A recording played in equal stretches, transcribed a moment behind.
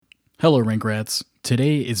Hello, Rinkrats.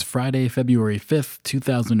 Today is Friday, February 5th,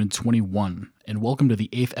 2021, and welcome to the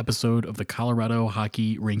 8th episode of the Colorado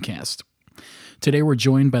Hockey Rinkcast. Today we're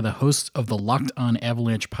joined by the host of the Locked On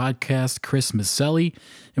Avalanche podcast, Chris Micieli,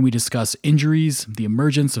 and we discuss injuries, the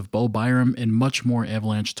emergence of Bo Byram, and much more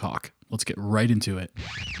Avalanche talk. Let's get right into it.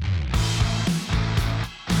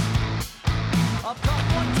 Up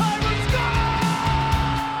top, one time, we score!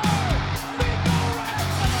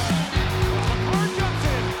 Makar jumps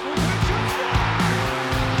in, Richard scores!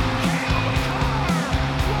 Cale Makar,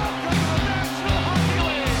 welcome to the National Hockey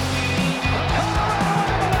League! The Colorado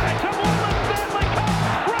Avalanche have won the Stanley Cup!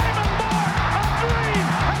 Raymond Moore, a dream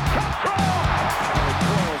has come true!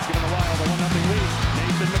 Coyle's given a while, the 1-0 lead.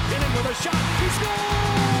 Nathan MacKinnon with a shot, he scores!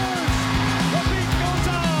 The beat goes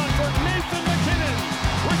on for Nathan MacKinnon.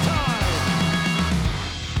 We're tied.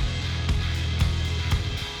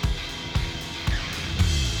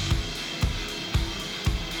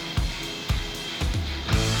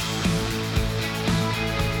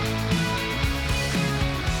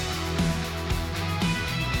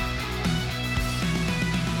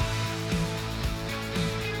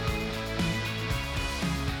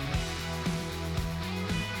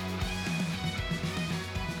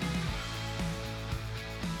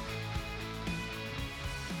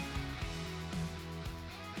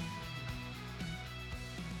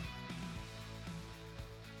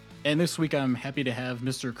 And this week I'm happy to have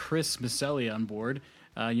Mr. Chris Micieli on board.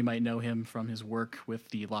 You might know him from his work with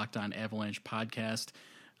the Locked On Avalanche podcast.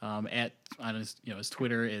 On his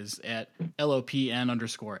Twitter is at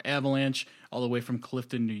LOPN_Avalanche, all the way from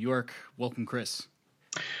Clifton, New York. Welcome, Chris.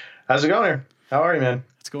 How's it going? How are you, man?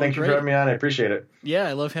 It's going Thank you great. for having me on. I appreciate it. Yeah,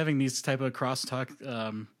 I love having these type of crosstalk,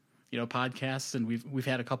 podcasts, and we've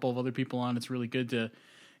had a couple of other people on. It's really good to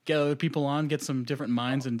get other people on, get some different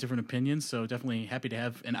minds and different opinions. So definitely happy to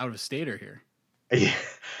have an out-of-stater here. Yeah.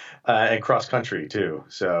 And cross country too.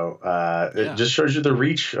 So Yeah. It just shows you the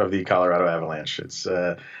reach of the Colorado Avalanche. It's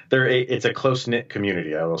it's a close knit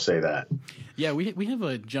community. I will say that. Yeah, we have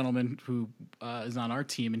a gentleman who is on our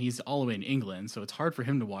team, and he's all the way in England, so it's hard for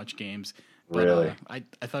him to watch games. But, Really? I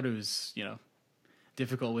thought it was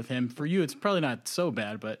difficult with him. For you, it's probably not so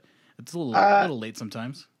bad, but it's a little late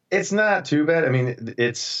sometimes. It's not too bad. I mean,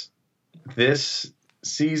 this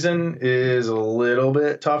season is a little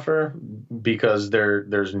bit tougher because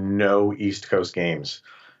there's no East Coast games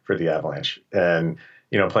for the Avalanche, and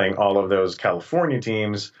playing all of those California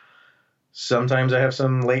teams. Sometimes I have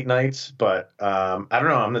some late nights, but I don't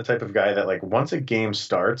know. I'm the type of guy that, like, once a game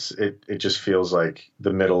starts, it just feels like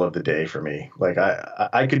the middle of the day for me. Like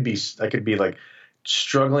I could be like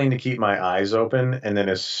struggling to keep my eyes open, and then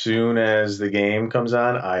as soon as the game comes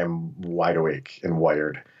on, I am wide awake and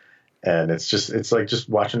wired. And it's like just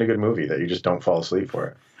watching a good movie that you just don't fall asleep for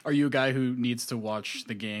it. Are you a guy who needs to watch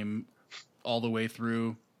the game all the way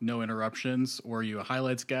through, no interruptions, or are you a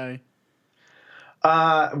highlights guy?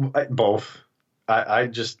 Both. I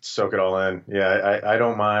just soak it all in. Yeah, I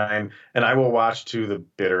don't mind, and I will watch to the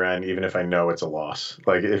bitter end, even if I know it's a loss.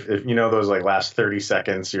 Like if those like last 30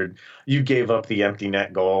 seconds, you gave up the empty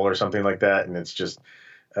net goal or something like that, and it's just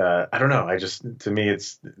I don't know. To me,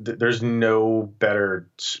 there's no better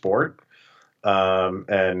sport,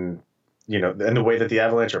 and the way that the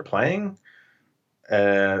Avalanche are playing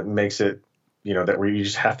makes it that where you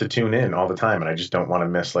just have to tune in all the time, and I just don't want to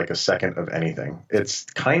miss like a second of anything. It's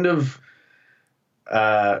kind of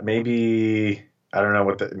maybe, I don't know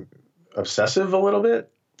what obsessive a little bit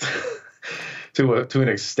to an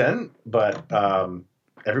extent, but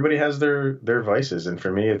everybody has their vices, and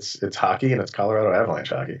for me it's hockey, and it's Colorado Avalanche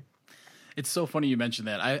hockey. It's so funny you mentioned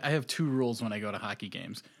that. I have two rules when I go to hockey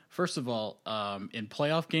games. First of all, in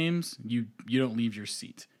playoff games, you don't leave your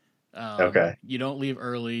seat. Okay. You don't leave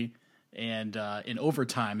early, and in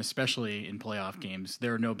overtime, especially in playoff games,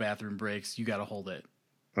 there are no bathroom breaks. You got to hold it.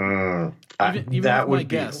 Even that with would my be,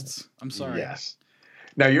 guests. I'm sorry. Yes.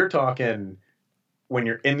 Now you're talking when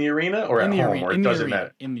you're in the arena or at home, or it doesn't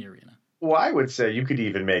matter? In the arena. Well, I would say you could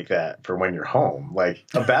even make that for when you're home, like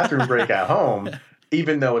a bathroom break at home,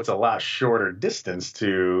 even though it's a lot shorter distance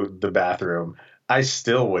to the bathroom. I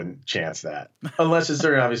still wouldn't chance that unless it's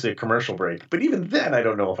during obviously a commercial break. But even then, I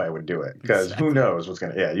don't know if I would do it because Who knows what's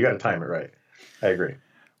going to, you got to time it right. I agree.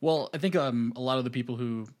 Well, I think a lot of the people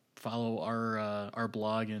who follow our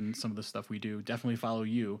blog and some of the stuff we do definitely follow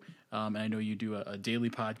you. And I know you do a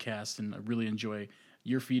daily podcast, and I really enjoy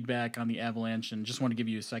your feedback on the Avalanche, and just want to give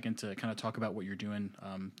you a second to kind of talk about what you're doing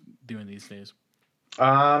these days. So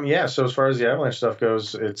as far as the Avalanche stuff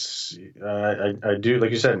goes, it's I do,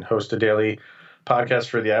 like you said, host a daily podcast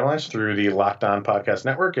for the Avalanche through the Locked On Podcast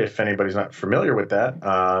Network. If anybody's not familiar with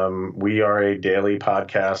that, we are a daily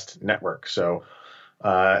podcast network. So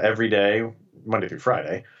every day, Monday through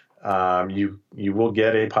Friday, you will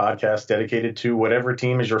get a podcast dedicated to whatever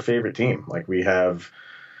team is your favorite team. Like we have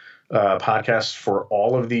podcasts for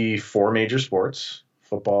all of the 4 major sports: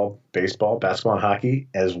 football, baseball, basketball, and hockey,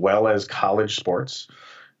 as well as college sports.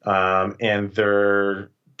 And they're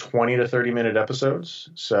 20 to 30-minute episodes.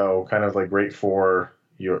 So kind of like great for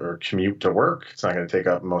your commute to work. It's not going to take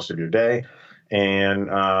up most of your day.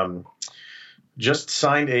 And just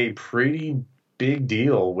signed a pretty big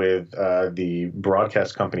deal with the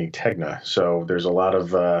broadcast company Tegna. So there's a lot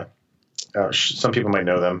of some people might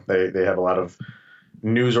know them. They have a lot of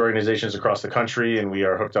news organizations across the country, and we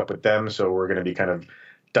are hooked up with them. So we're going to be kind of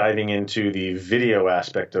diving into the video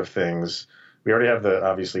aspect of things. We already have the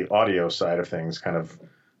obviously audio side of things kind of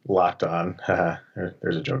locked on.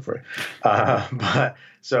 There's a joke for you. But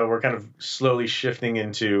so we're kind of slowly shifting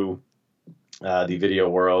into the video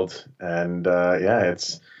world, and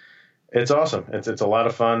it's awesome. It's a lot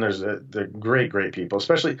of fun. They're great people.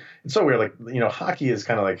 Especially, it's so weird. Like, hockey is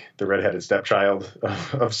kind of like the redheaded stepchild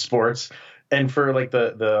of sports. And for like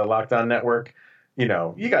the Locked On Network, you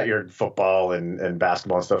got your football and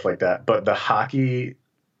basketball and stuff like that. But the hockey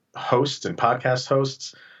hosts and podcast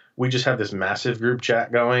hosts, we just have this massive group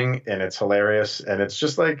chat going, and it's hilarious. And it's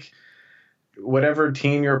just like whatever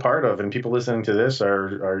team you're a part of, and people listening to this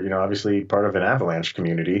are obviously part of an Avalanche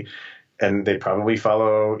community, and they probably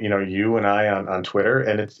follow you and I on Twitter,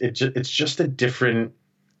 and it's just a different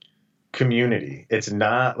community. It's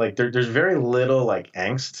not like there's very little like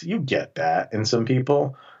angst. You get that in some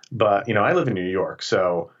people, but I live in New York,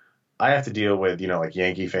 so I have to deal with like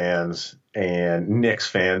Yankee fans and Knicks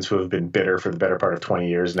fans who have been bitter for the better part of 20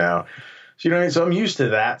 years now. So what I mean? So I'm used to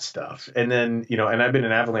that stuff. And then and I've been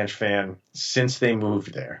an Avalanche fan since they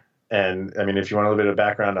moved there. And I mean, if you want a little bit of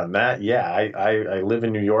background on that, yeah, I live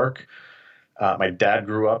in New York. My dad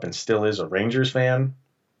grew up and still is a Rangers fan.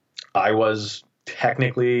 I was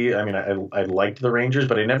technically, I mean, I liked the Rangers,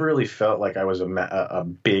 but I never really felt like I was a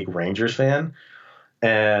big Rangers fan.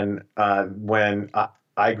 And when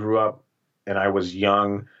I grew up and I was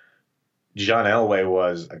young, John Elway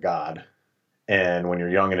was a god. And when you're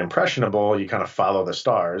young and impressionable, you kind of follow the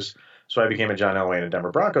stars. So I became a John Elway and a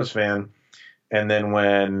Denver Broncos fan. And then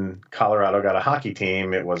when Colorado got a hockey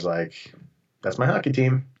team, it was like, that's my hockey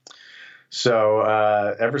team. So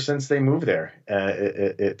ever since they moved there,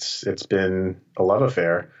 it's been a love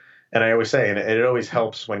affair. And I always say, and it always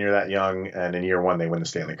helps when you're that young, and in year one they win the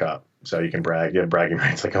Stanley Cup. So you can brag. You have bragging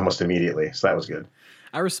rights like almost immediately. So that was good.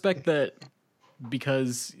 I respect that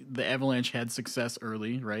because the Avalanche had success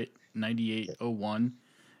early, right? 98, 01.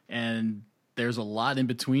 And there's a lot in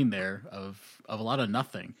between there of a lot of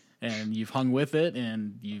nothing. And you've hung with it,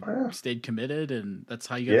 and you've stayed committed, and that's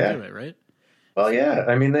how you got to do it, right? Well, yeah.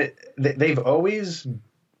 I mean, they've always,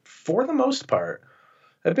 for the most part,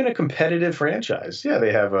 have been a competitive franchise. Yeah,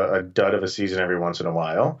 they have a dud of a season every once in a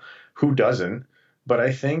while. Who doesn't? But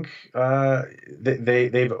I think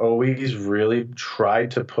they've always really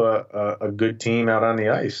tried to put a good team out on the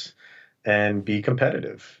ice and be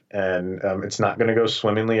competitive. And it's not going to go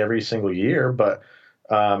swimmingly every single year, but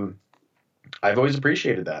I've always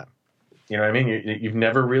appreciated that. You know what I mean? You've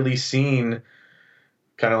never really seen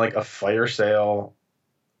kind of like a fire sale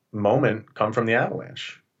moment come from the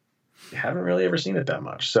Avalanche. You haven't really ever seen it that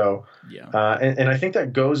much. So, yeah. And I think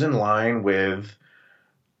that goes in line with,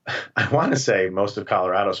 I want to say most of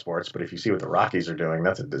Colorado sports, but if you see what the Rockies are doing,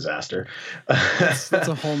 that's a disaster. That's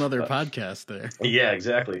a whole nother podcast there. Yeah,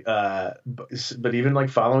 exactly. But even like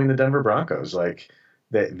following the Denver Broncos, like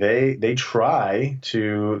they try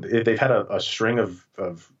to, they've had a string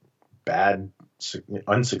of bad,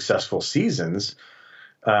 unsuccessful seasons.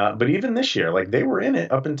 But even this year, like they were in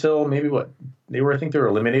it up until maybe I think they were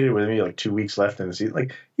eliminated with maybe like 2 weeks left in the season.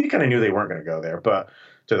 Like you kind of knew they weren't going to go there, but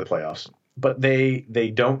to the playoffs. But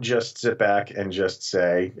they don't just sit back and just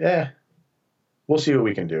say, we'll see what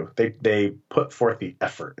we can do. They put forth the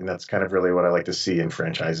effort, and that's kind of really what I like to see in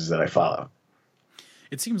franchises that I follow.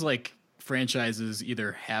 It seems like franchises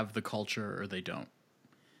either have the culture or they don't.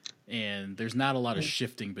 And there's not a lot of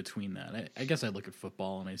shifting between that. I guess I look at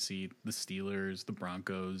football and I see the Steelers, the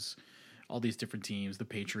Broncos, all these different teams, the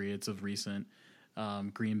Patriots of recent,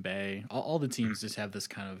 Green Bay. All the teams just have this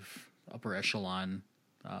kind of upper echelon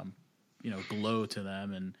glow to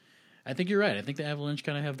them. And I think you're right. I think the Avalanche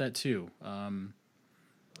kind of have that too.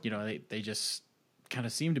 They just kind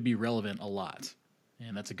of seem to be relevant a lot.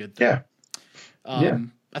 And that's a good thing. Yeah.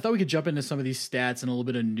 I thought we could jump into some of these stats and a little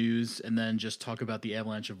bit of news and then just talk about the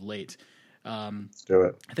Avalanche of late. Let's do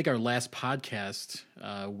it. I think our last podcast,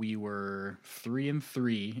 we were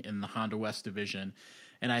 3-3 in the Honda West division.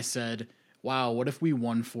 And I said, wow, what if we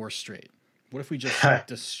won 4 straight? What if we just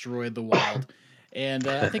destroyed the Wild? And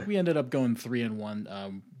I think we ended up going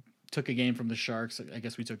 3-1. Took a game from the Sharks. I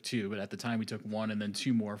guess we took 2, but at the time we took 1 and then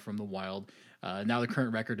 2 more from the Wild. Now the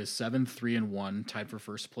current record is 7-3-1, tied for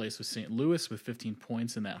first place with St. Louis with 15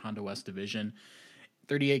 points in that Honda West division.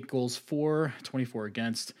 38 goals for, 24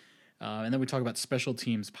 against. And then we talk about special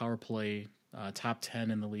teams, power play, top 10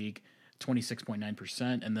 in the league,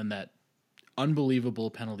 26.9%. And then that unbelievable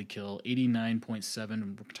penalty kill,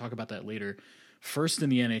 89.7. We'll talk about that later. First in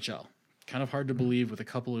the NHL. Kind of hard to believe with a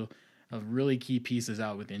couple of really key pieces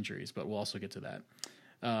out with injuries, but we'll also get to that.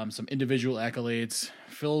 Some individual accolades.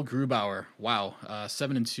 Phil Grubauer, wow,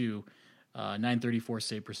 7-2, 934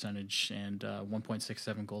 save percentage, and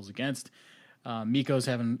 1.67 goals against. Mikko's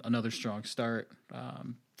having another strong start.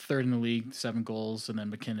 Third in the league, 7 goals, and then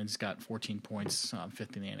MacKinnon's got 14 points,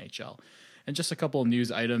 fifth in the NHL. And just a couple of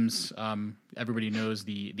news items. Everybody knows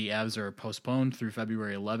the Avs are postponed through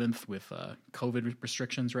February 11th with COVID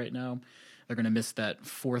restrictions right now. They're going to miss that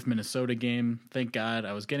 4th Minnesota game. Thank God.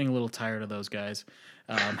 I was getting a little tired of those guys.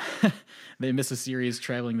 They miss a series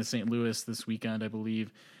traveling to St. Louis this weekend, I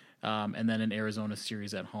believe, and then an Arizona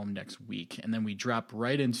series at home next week. And then we drop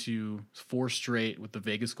right into 4 straight with the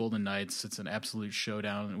Vegas Golden Knights. It's an absolute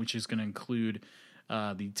showdown, which is going to include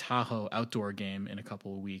the Tahoe outdoor game in a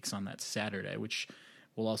couple of weeks on that Saturday, which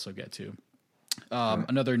we'll also get to.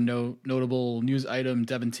 Another notable news item,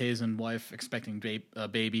 Devin Tays and wife expecting a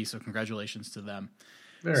baby, so congratulations to them.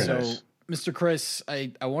 Very nice. Mr. Chris,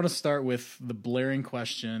 I want to start with the blaring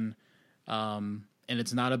question, and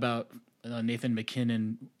it's not about Nathan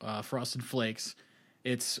MacKinnon, Frosted Flakes.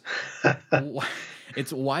 It's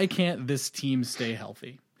why can't this team stay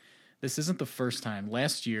healthy? This isn't the first time.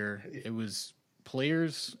 Last year, it was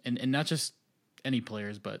players, and not just any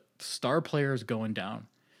players, but star players going down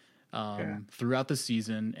throughout the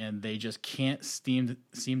season, and they just can't seem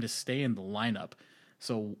to stay in the lineup.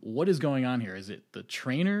 So what is going on here? Is it the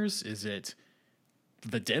trainers? Is it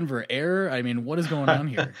the Denver Air? I mean, what is going on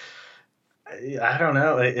here? I don't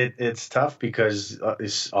know. It's tough because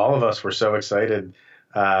all of us were so excited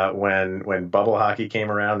when bubble hockey came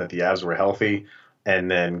around that the Avs were healthy, and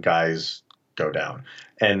then guys go down.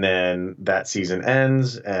 And then that season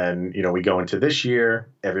ends, and we go into this year.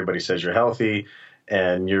 Everybody says you're healthy,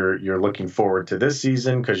 and you're looking forward to this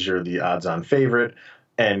season because you're the odds-on favorite,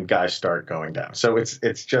 and guys start going down. So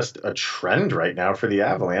it's just a trend right now for the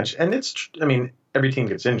Avalanche, and every team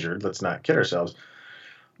gets injured. Let's not kid ourselves.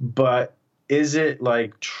 But is it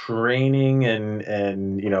like training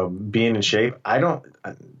and being in shape?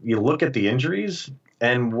 You look at the injuries,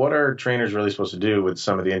 and what are trainers really supposed to do with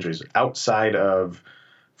some of the injuries outside of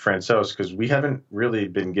Francouz? Because we haven't really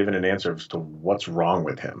been given an answer as to what's wrong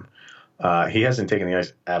with him. He hasn't taken the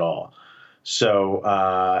ice at all. So,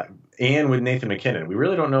 and with Nathan MacKinnon, we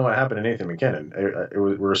really don't know what happened to Nathan MacKinnon.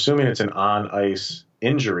 We're assuming it's an on-ice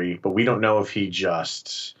injury, but we don't know if he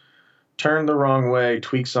just turned the wrong way,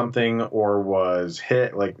 tweaked something, or was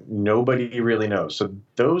hit. Like, nobody really knows. So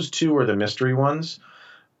those two are the mystery ones.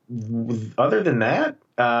 Other than that,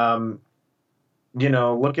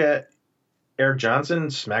 look at Eric Johnson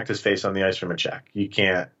smacked his face on the ice from a check. You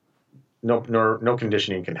can't, no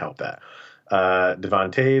conditioning can help that.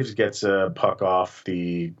 Devon Taves gets a puck off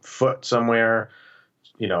the foot somewhere,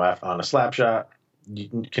 on a slap shot.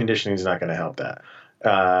 Conditioning is not going to help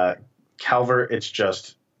that. Calvert, it's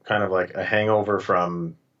just kind of like a hangover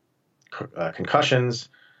from concussions.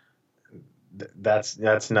 That's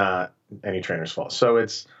not any trainer's fault. So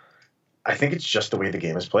I think it's just the way the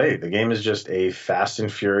game is played. The game is just a fast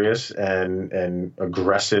and furious and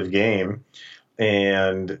aggressive game.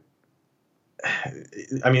 And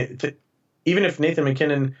even if Nathan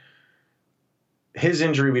MacKinnon, his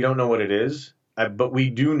injury, we don't know what it is, but we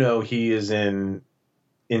do know he is in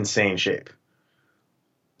insane shape.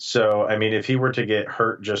 So, if he were to get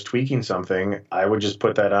hurt just tweaking something, I would just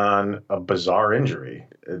put that on a bizarre injury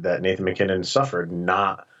that Nathan MacKinnon suffered,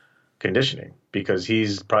 not conditioning, because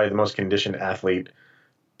he's probably the most conditioned athlete,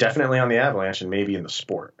 definitely on the Avalanche and maybe in the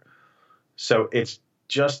sport. So it's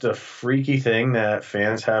just a freaky thing that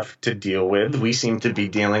fans have to deal with. We seem to be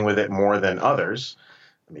dealing with it more than others.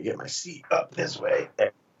 Let me get my seat up this way.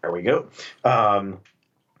 There we go. I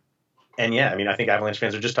think Avalanche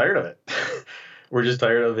fans are just tired of it. We're just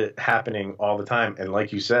tired of it happening all the time. And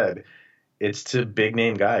like you said, it's to big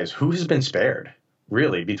name guys. Who has been spared,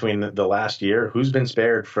 really, between the last year? Who's been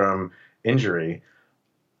spared from injury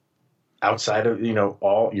outside of,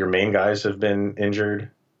 all your main guys have been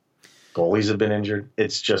injured. Goalies have been injured.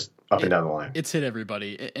 It's just up and down the line. It's hit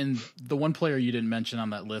everybody. And the one player you didn't mention on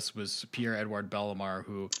that list was Pierre-Edouard Bellemare,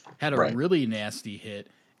 who had a really nasty hit.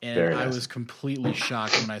 And I was completely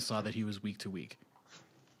shocked when I saw that he was week to week.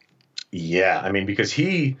 Yeah, I mean, because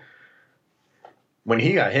when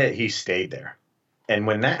he got hit, he stayed there. And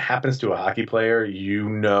when that happens to a hockey player, you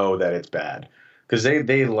know that it's bad. Because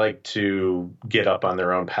they like to get up on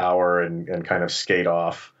their own power and kind of skate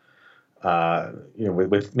off,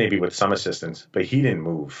 with some assistance. But he didn't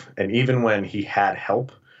move. And even when he had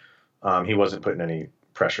help, he wasn't putting any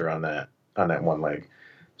pressure on that one leg.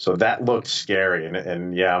 So that looked scary.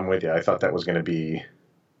 And yeah, I'm with you. I thought that was going to be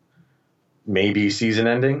maybe season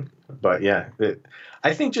ending. But yeah,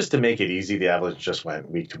 I think just to make it easy, the Avalanche just went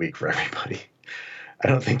week to week for everybody. I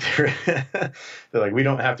don't think they're like, we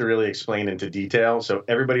don't have to really explain into detail. So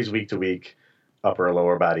everybody's week to week, upper or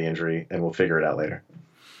lower body injury, and we'll figure it out later.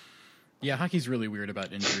 Yeah, hockey's really weird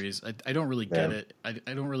about injuries. I don't really get it. I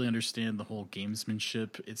don't really understand the whole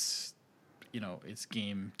gamesmanship. It's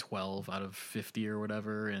game 12 out of 50 or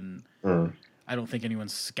whatever, and I don't think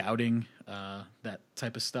anyone's scouting that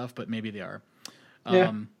type of stuff, but maybe they are.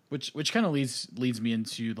 Which kind of leads me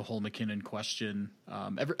into the whole MacKinnon question.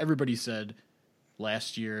 Everybody said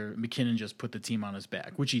last year MacKinnon just put the team on his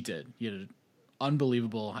back, which he did. He had an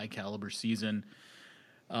unbelievable high caliber season.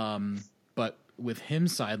 But with him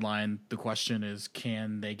sidelined, the question is,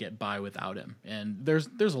 can they get by without him? And there's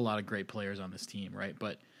a lot of great players on this team, right?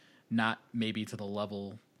 But not maybe to the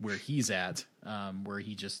level where he's at, where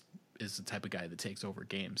he just is the type of guy that takes over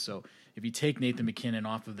games. So if you take Nathan MacKinnon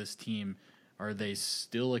off of this team, are they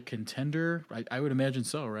still a contender? I would imagine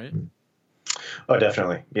so, right? Oh,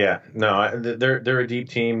 definitely. Yeah. No, they're a deep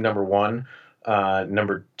team, number one.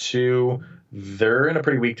 Number two, they're in a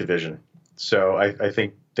pretty weak division. So I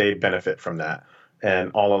think they benefit from that.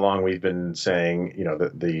 And all along we've been saying,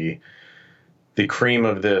 that the cream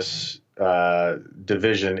of this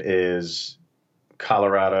division is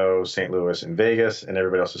Colorado, St. Louis, and Vegas, and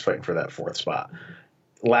everybody else is fighting for that fourth spot.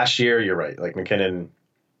 Last year, you're right. Like, MacKinnon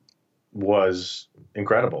was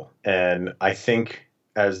incredible. And I think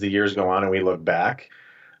as the years go on and we look back,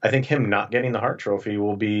 I think him not getting the Hart Trophy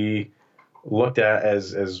will be looked at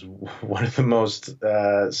as one of the most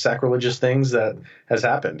sacrilegious things that has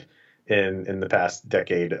happened in the past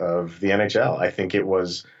decade of the NHL. I think it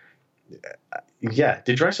was, did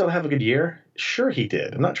Draisaitl have a good year? Sure he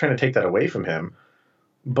did. I'm not trying to take that away from him.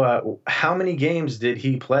 But how many games did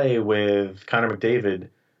he play with Connor McDavid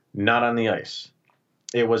not on the ice?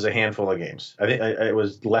 It was a handful of games. I think it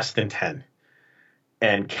was less than 10.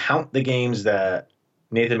 And count the games that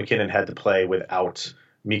Nathan MacKinnon had to play without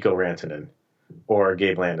Mikko Rantanen or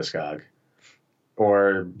Gabe Landeskog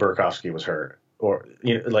or Burakovsky was hurt. Or,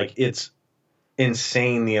 it's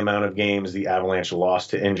insane the amount of games the Avalanche lost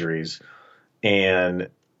to injuries. And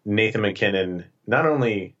Nathan MacKinnon not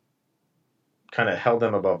only kind of held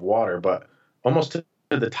them above water, but almost to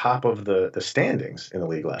the top of the standings in the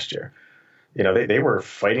league last year. They were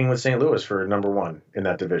fighting with St. Louis for number one in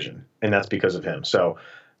that division, and that's because of him. So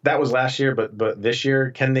that was last year, but this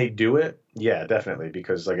year, can they do it? Yeah, definitely.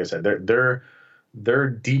 Because like I said, they're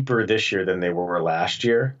deeper this year than they were last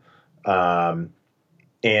year, and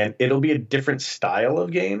it'll be a different style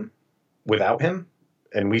of game without him.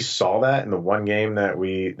 And we saw that in the one game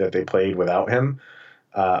that they played without him.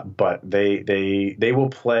 But they will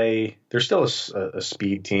play. They're still a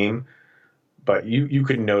speed team. But you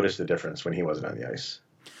could notice the difference when he wasn't on the ice.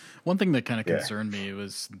 One thing that kind of concerned me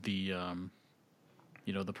was the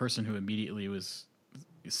person who immediately was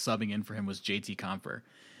subbing in for him was JT Compher.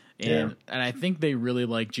 And I think they really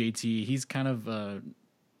like JT. He's kind of,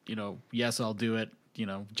 yes, I'll do it,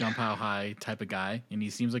 jump how high type of guy. And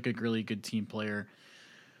he seems like a really good team player.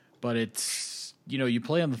 But it's, you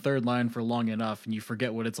play on the third line for long enough and you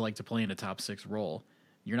forget what it's like to play in a top six role.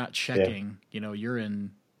 You're not checking, you're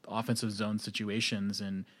in offensive zone situations,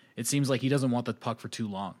 and it seems like he doesn't want the puck for too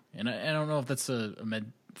long. And I don't know if that's a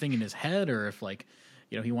thing in his head or if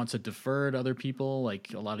he wants to defer to other people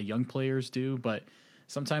like a lot of young players do. But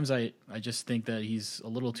sometimes I just think that he's a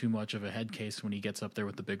little too much of a head case when he gets up there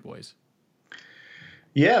with the big boys.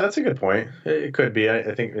 Yeah, that's a good point. It could be.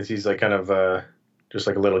 I think he's like kind of just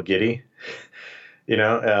like a little giddy,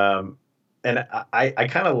 And I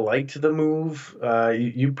kind of liked the move.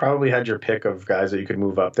 You probably had your pick of guys that you could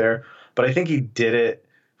move up there, but I think he did it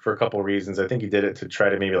for a couple of reasons. I think he did it to try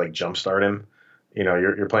to maybe like jumpstart him.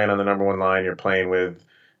 You're playing on the number one line. You're playing with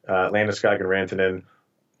Landeskog and Rantanen.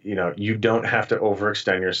 You don't have to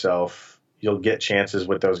overextend yourself. You'll get chances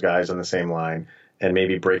with those guys on the same line and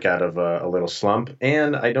maybe break out of a little slump.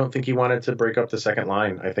 And I don't think he wanted to break up the second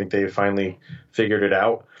line. I think they finally figured it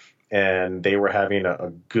out. and they were having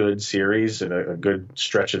a good series and a good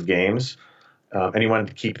stretch of games. And he wanted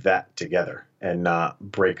to keep that together and not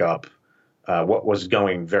break up what was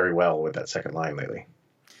going very well with that second line lately.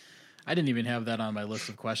 I didn't even have that on my list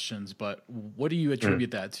of questions, but what do you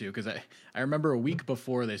attribute that to? Because I remember a week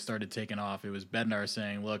before they started taking off, it was Bednar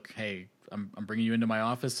saying, look, hey, I'm bringing you into my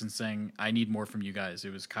office and saying I need more from you guys.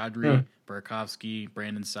 It was Kadri, Burakovsky,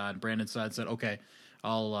 Brandon Saad. Brandon Saad said, okay,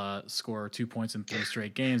 I'll score 2 points in 3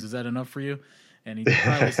 straight games. Is that enough for you? And he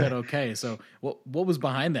finally said, okay. So what was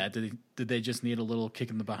behind that? Did they just need a little kick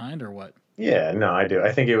in the behind or what? Yeah, no, I do.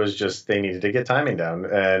 I think it was just they needed to get timing down.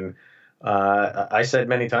 And I said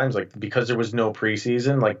many times, like, because there was no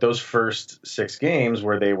preseason, like those first 6 games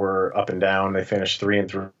where they were up and down, they finished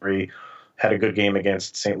 3-3, had a good game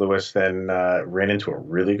against St. Louis, then ran into a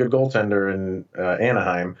really good goaltender in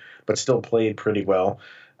Anaheim, but still played pretty well.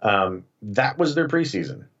 That was their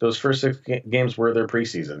preseason. Those first 6 games were their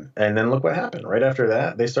preseason. And then look what happened. Right after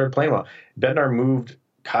that, they started playing well. Bednar moved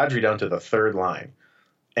Kadri down to the 3rd line.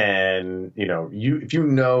 And, if you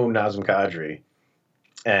know Nazem Kadri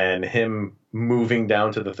and him moving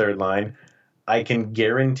down to the 3rd line, I can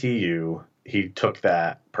guarantee you he took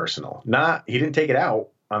that personal. He didn't take it out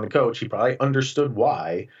on the coach. He probably understood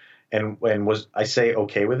why and was, I say,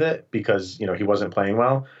 okay with it because, he wasn't playing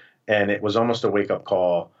well. And it was almost a wake-up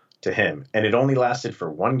call to him. And it only lasted for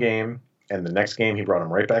 1 game. And the next game, he brought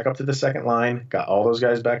him right back up to the 2nd line, got all those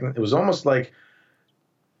guys back. It was almost like,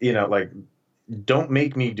 don't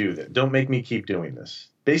make me do that. Don't make me keep doing this.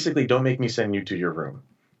 Basically, don't make me send you to your room.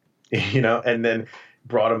 And then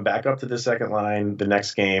brought him back up to the 2nd line the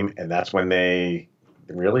next game. And that's when they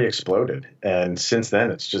really exploded. And since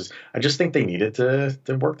then, I just think they needed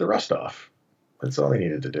to work the rust off. That's all they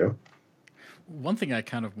needed to do. One thing I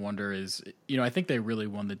kind of wonder is, I think they really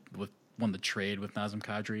won the trade with Nazem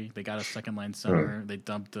Kadri. They got a 2nd line center. They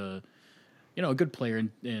dumped a good player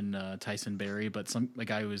in Tyson Barrie, but a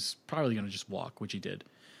guy who was probably going to just walk, which he did.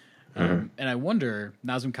 And I wonder,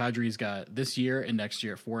 Nazem Kadri's got this year and next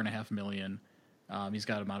year at $4.5 million. He's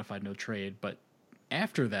got a modified no trade, but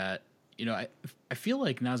after that, I feel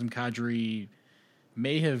like Nazem Kadri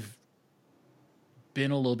may have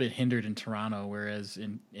been a little bit hindered in Toronto, whereas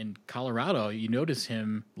in Colorado, you notice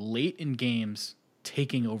him late in games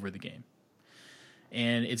taking over the game.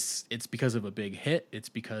 And it's because of a big hit. It's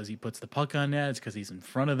because he puts the puck on net. It's because he's in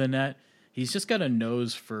front of the net. He's just got a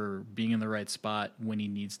nose for being in the right spot when he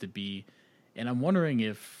needs to be. And I'm wondering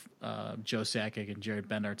if Joe Sakic and Jared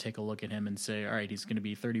Bednar take a look at him and say, all right, he's going to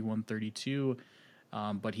be 31, 32,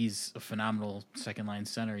 but he's a phenomenal 2nd line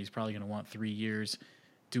center. He's probably going to want 3 years.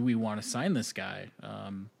 Do we want to sign this guy?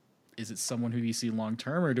 Is it someone who you see long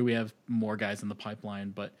term, or do we have more guys in the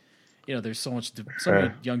pipeline? But there's so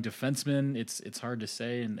many young defensemen. It's hard to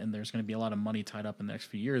say, and there's going to be a lot of money tied up in the next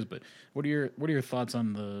few years. But what are your thoughts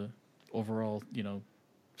on the overall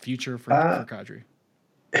future for Kadri?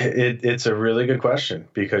 It's a really good question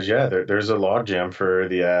because there's a logjam for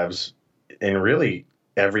the Avs in really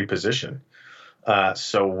every position.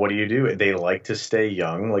 So what do? They like to stay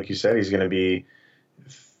young, like you said. He's going to be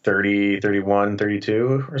 30, 31,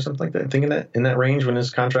 32 or something like that. I think in that range when his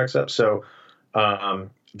contract's up. So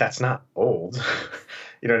that's not old.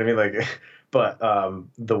 You know what I mean? Like, but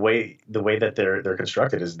the way that they're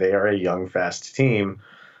constructed is they are a young, fast team.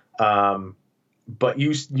 But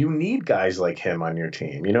you need guys like him on your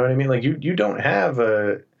team. You know what I mean? Like you don't have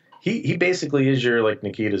he basically is your like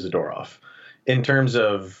Nikita Zadorov in terms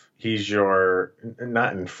of he's your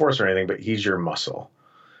not enforcer or anything, but he's your muscle.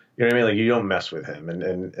 You know what I mean? Like you don't mess with him,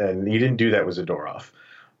 and you didn't do that with Zadorov.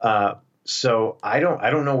 So I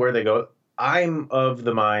don't know where they go. I'm of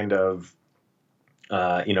the mind of,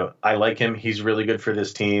 I like him. He's really good for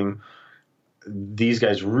this team. These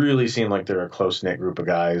guys really seem like they're a close-knit group of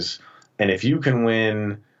guys. And if you can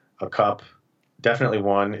win a cup, definitely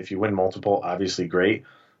one. If you win multiple, obviously great.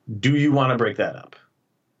 Do you want to break that up?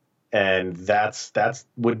 And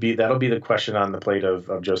that'll be the question on the plate of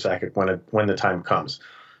Joe Sakic when the time comes.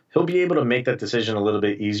 He'll be able to make that decision a little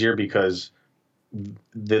bit easier because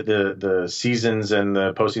the seasons and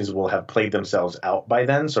the postseasons will have played themselves out by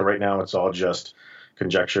then. So right now it's all just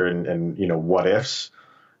conjecture and what ifs.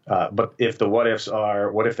 But if the what ifs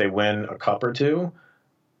are, what if they win a cup or two?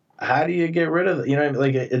 How do you get rid of it?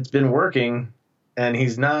 Like it's been working, and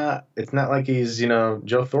it's not like he's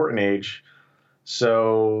Joe Thornton age.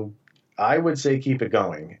 So I would say keep it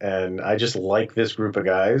going, and I just like this group of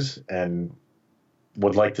guys and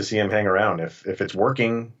would like to see him hang around. If it's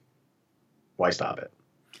working, why stop it?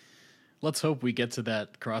 Let's hope we get to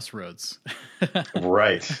that crossroads.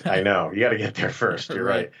 Right. I know. You got to get there first. You're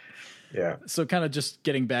right. Yeah. So kind of just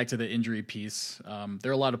getting back to the injury piece,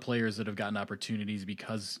 there are a lot of players that have gotten opportunities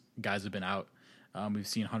because guys have been out. We've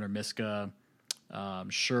seen Hunter Miska,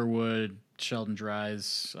 Sherwood, Sheldon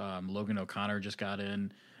Dries, Logan O'Connor just got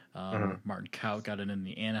in. Martin Kaut got in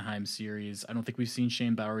the Anaheim series. I don't think we've seen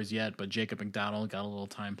Shane Bowers yet, but Jacob McDonald got a little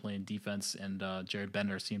time playing defense, and Jared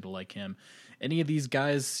Bednar seemed to like him. Any of these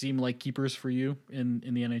guys seem like keepers for you in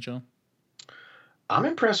the NHL? I'm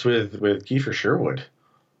impressed with Kiefer Sherwood.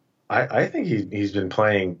 I think he's been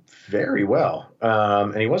playing very well,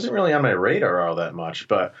 and he wasn't really on my radar all that much,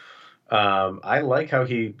 but I like how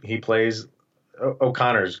he plays.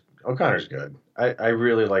 O'Connor's good. I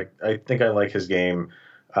really like. I think I like his game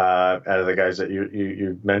out of the guys that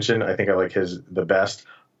you mentioned. I think I like the best.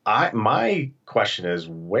 My question is,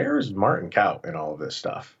 where's Martin Kaut in all of this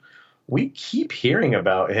stuff? We keep hearing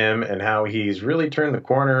about him and how he's really turned the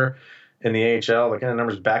corner in the AHL. The kind of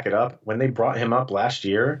numbers back it up. When they brought him up last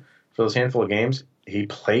year for those handful of games, he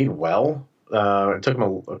played well. It took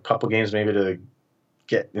him a couple games maybe to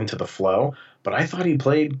get into the flow, but I thought he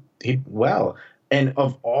played well. And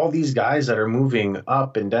of all these guys that are moving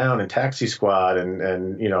up and down in taxi squad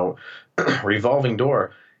and revolving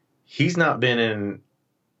door, he's not been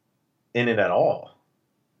in it at all.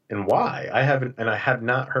 And why? I have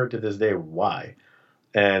not heard to this day why.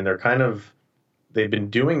 And they've been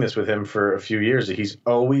doing this with him for a few years. He's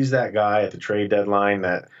always that guy at the trade deadline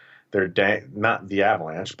that they're not the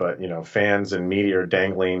Avalanche, but fans and media are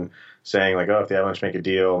dangling, saying like, oh, if the Avalanche make a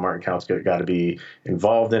deal, Martin Kaut's got to be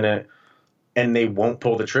involved in it. And they won't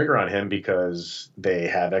pull the trigger on him because they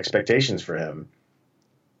have expectations for him.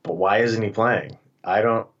 But why isn't he playing? I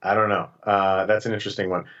don't know. That's an interesting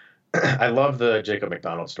one. I love the Jacob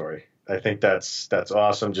McDonald story. I think that's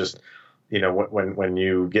awesome. Just, when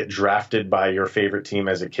you get drafted by your favorite team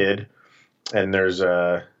as a kid and there's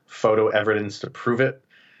photo evidence to prove it,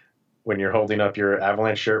 when you're holding up your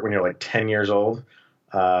Avalanche shirt when you're like 10 years old,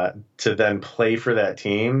 to then play for that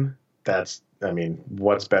team,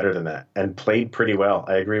 what's better than that? And played pretty well.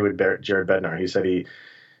 I agree with Jared Bednar. He said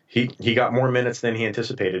he got more minutes than he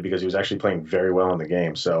anticipated because he was actually playing very well in the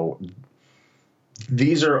game. So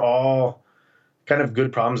these are all kind of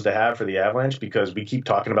good problems to have for the Avalanche because we keep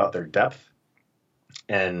talking about their depth.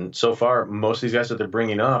 And so far, most of these guys that they're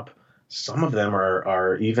bringing up, some of them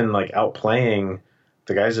are even like outplaying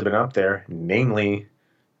the guys that have been up there, namely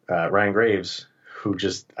Ryan Graves, who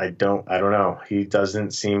just, I don't know. He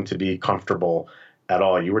doesn't seem to be comfortable at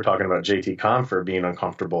all. You were talking about JT Compher being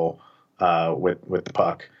uncomfortable with the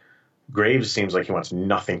puck. Graves seems like he wants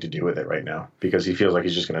nothing to do with it right now because he feels like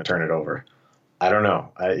he's just going to turn it over. I don't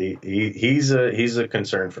know. He's a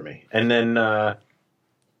concern for me. And then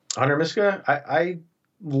Hunter Miska, I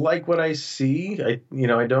like what I see. I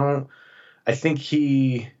think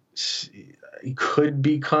he could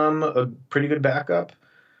become a pretty good backup.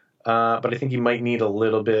 But I think he might need a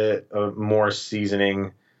little bit of more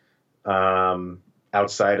seasoning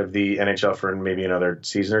outside of the NHL for maybe another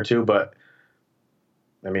season or two. But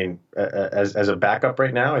as a backup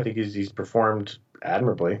right now, I think he's performed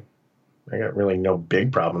admirably. I got really no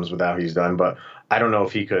big problems with how he's done, but I don't know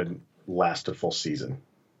if he could last a full season.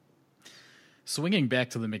 Swinging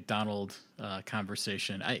back to the McDonald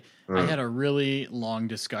conversation, I had a really long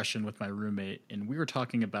discussion with my roommate, and we were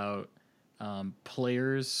talking about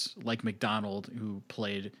players like McDonald who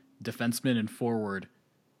played defenseman and forward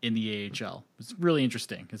in the AHL. It's really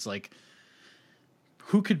interesting. It's like,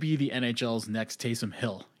 who could be the NHL's next Taysom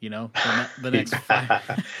Hill? The next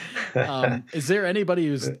five. Is there anybody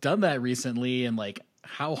who's done that recently? And like,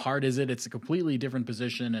 how hard is it? It's a completely different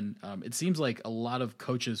position, and it seems like a lot of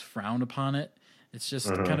coaches frown upon it. It's just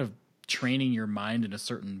kind of training your mind in a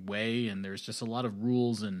certain way, and there's just a lot of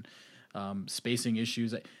rules and spacing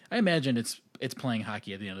issues. I imagine it's playing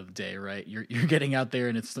hockey at the end of the day, right? You're getting out there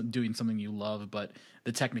and it's doing something you love, but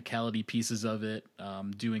the technicality pieces of it,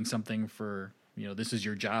 doing something for, this is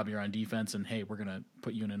your job, you're on defense, and hey, we're going to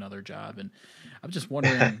put you in another job. And I'm just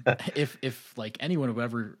wondering if like anyone would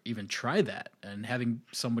ever even try that, and having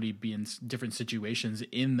somebody be in different situations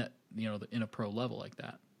in that, in a pro level like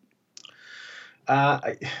that.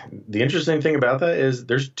 The interesting thing about that is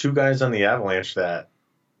there's two guys on the Avalanche that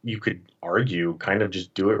you could argue kind of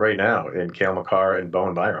just do it right now in Cale Makar and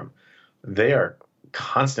Bo Byram. They are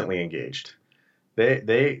constantly engaged.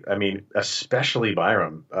 Especially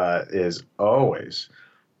Byram is always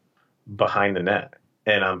behind the net.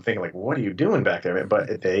 And I'm thinking like, what are you doing back there?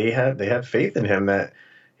 But they have faith in him that,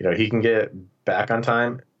 he can get back on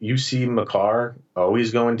time. You see Makar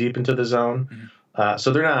always going deep into the zone.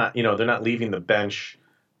 So they're not leaving the bench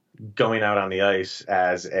going out on the ice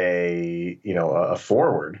as a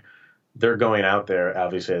forward. they're going out there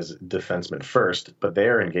obviously as defensemen first, but they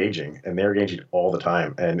are engaging, and they're engaging all the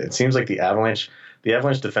time. And it seems like the Avalanche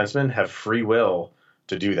defensemen have free will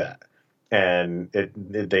to do that. And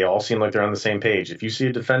they all seem like they're on the same page. If you see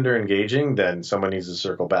a defender engaging, then someone needs to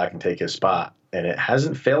circle back and take his spot. And it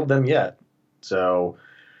hasn't failed them yet. So,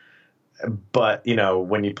 but,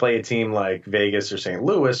 when you play a team like Vegas or St.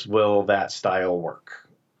 Louis, will that style work?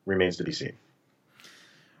 Remains to be seen.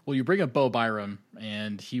 Well, you bring up Bo Byram,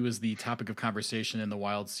 and he was the topic of conversation in the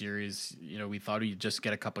Wild series. We thought he'd just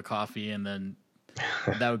get a cup of coffee and then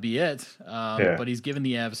that would be it. Yeah. But he's given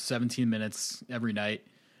the Avs 17 minutes every night.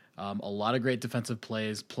 A lot of great defensive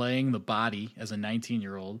plays, playing the body as a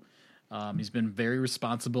 19-year-old. He's been very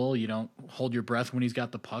responsible. You don't hold your breath when he's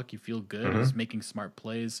got the puck. You feel good. Mm-hmm. He's making smart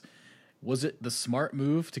plays. Was it the smart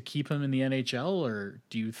move to keep him in the NHL, or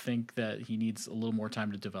do you think that he needs a little more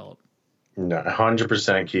time to develop? No,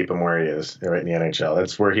 100% keep him where he is, right in the NHL.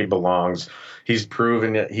 That's where he belongs. He's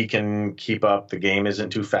proven that he can keep up. The game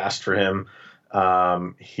isn't too fast for him.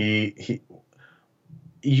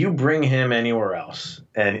 You bring him anywhere else,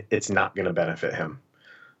 and it's not going to benefit him.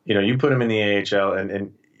 You put him in the AHL,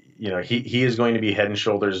 and he is going to be head and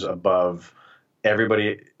shoulders above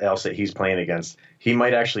everybody else that he's playing against. He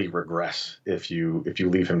might actually regress if you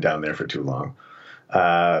leave him down there for too long.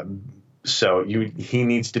 So he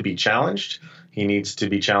needs to be challenged. He needs to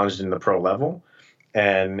be challenged in the pro level,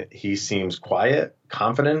 and he seems quiet,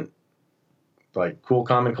 confident, like cool,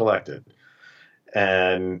 calm, and collected.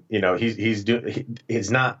 And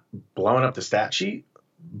he's not blowing up the stat sheet,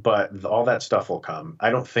 but all that stuff will come.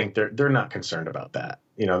 I don't think they're not concerned about that.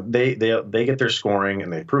 They get their scoring,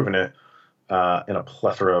 and they've proven it in a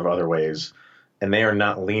plethora of other ways, and they are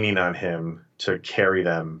not leaning on him to carry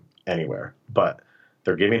them anywhere. But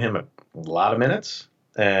they're giving him a lot of minutes,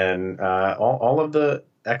 and all of the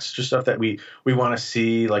extra stuff that we want to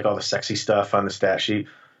see, like all the sexy stuff on the stat sheet,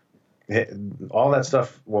 all that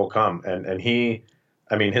stuff will come. And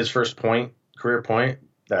his first career point,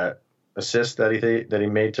 that assist that he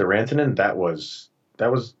made to Rantanen, that was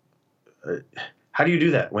how do you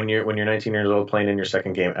do that when you're 19 years old playing in your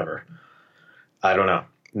second game ever? I don't know.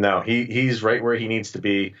 No, he's right where he needs to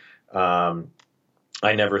be.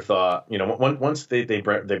 I never thought, once they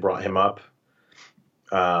brought him up,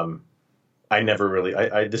 I never really,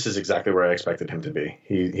 this is exactly where I expected him to be.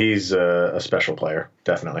 He's a special player,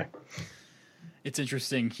 definitely. It's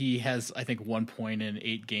interesting. He has, I think, 1 point in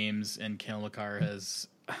 8 games, and Cale Makar has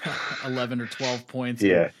 11 or 12 points.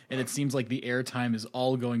 Yeah. And it seems like the airtime is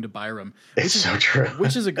all going to Byram. It's so true.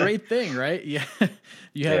 Which is a great thing, right? Yeah.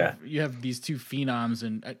 You have these two phenoms,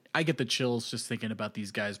 and I get the chills just thinking about these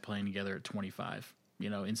guys playing together at 25.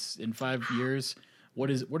 In 5 years, what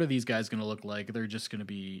are these guys going to look like? They're just going to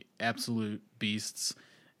be absolute beasts.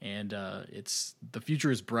 And the future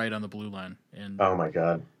is bright on the blue line. And oh my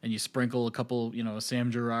God! And you sprinkle a couple, Sam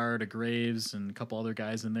Girard, a Graves, and a couple other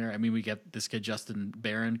guys in there. I mean, we get this kid Justin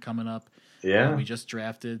Barron coming up. Yeah, we just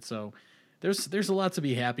drafted, so there's a lot to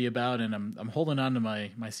be happy about, and I'm holding on to my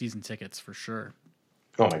season tickets for sure.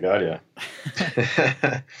 Oh my God, yeah.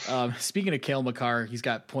 Speaking of Cale Makar, he's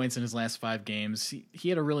got points in his last 5 games. He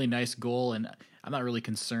had a really nice goal, and I'm not really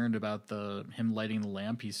concerned about him lighting the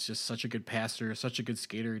lamp. He's just such a good passer, such a good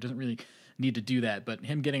skater. He doesn't really need to do that, but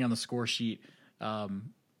him getting on the score sheet,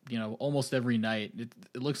 almost every night,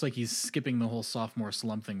 it looks like he's skipping the whole sophomore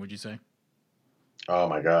slump thing. Would you say? Oh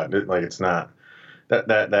my God! It's not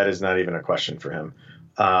that is not even a question for him.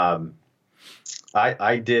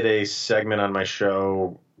 I did a segment on my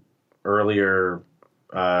show earlier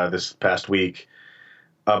this past week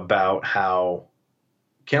about how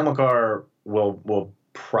Cale Makar will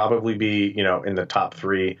probably be, in the top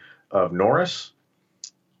 3 of Norris.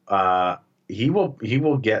 He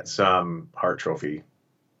will get some Hart Trophy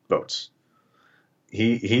votes.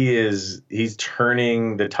 He's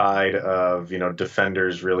turning the tide of,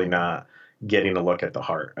 defenders really not getting a look at the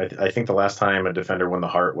Hart. I think the last time a defender won the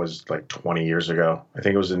Hart was like 20 years ago. I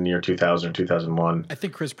think it was in the year 2000 or 2001. I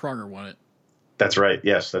think Chris Pronger won it. That's right.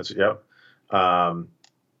 Yes, yep. And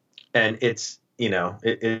it's,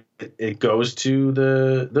 it goes to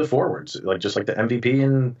the forwards, just like the MVP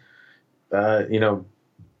and,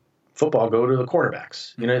 football go to the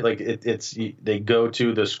quarterbacks, they go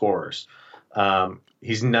to the scorers.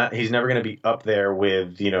 He's never going to be up there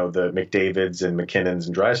with, the McDavids and McKinnons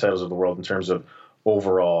and Draisaitl's of the world in terms of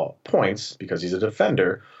overall points because he's a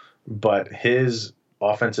defender, but his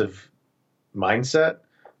offensive mindset,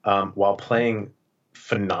 while playing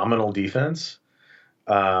phenomenal defense,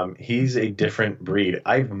 he's a different breed.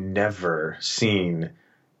 I've never seen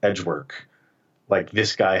edge work like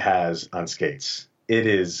this guy has on skates. It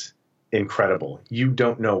is incredible. You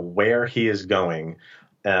don't know where he is going,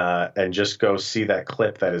 and just go see that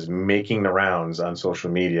clip that is making the rounds on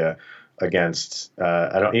social media against,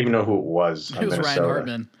 I don't even know who it was. It was Ryan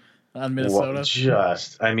Hartman on Minnesota.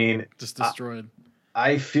 I mean, just destroyed.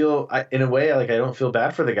 I feel, in a way, like I don't feel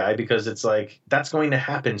bad for the guy, because it's like that's going to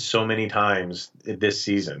happen so many times this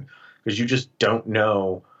season, because you just don't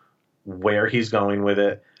know where he's going with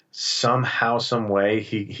it. Somehow, some way,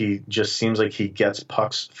 he just seems like he gets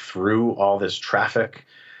pucks through all this traffic.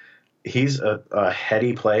 He's a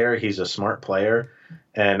heady player. He's a smart player.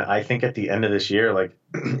 And I think at the end of this year, like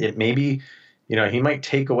it maybe, he might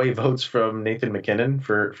take away votes from Nathan MacKinnon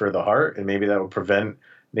for the Hart, and maybe that will prevent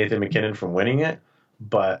Nathan MacKinnon from winning it.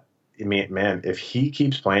 But I mean, man, if he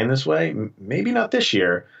keeps playing this way, maybe not this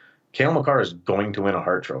year, Cale Makar is going to win a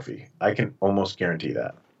Hart Trophy. I can almost guarantee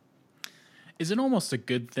that. Is it almost a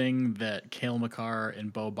good thing that Cale Makar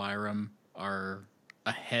and Bo Byram are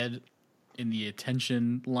ahead in the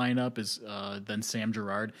attention lineup than Sam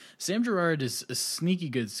Girard? Sam Girard is a sneaky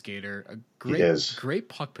good skater, a great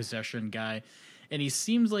puck possession guy, and he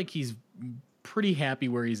seems like he's pretty happy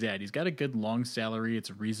where he's at. He's got a good long salary.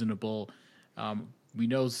 It's reasonable. We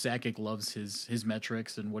know Sakic loves his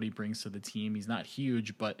metrics and what he brings to the team. He's not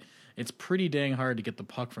huge, but it's pretty dang hard to get the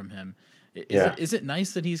puck from him. Is it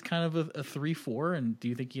nice that he's kind of a 3-4, and do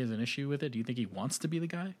you think he has an issue with it? Do you think he wants to be the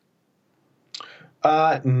guy?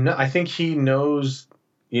 No, I think he knows,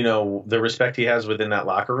 the respect he has within that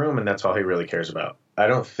locker room, and that's all he really cares about. I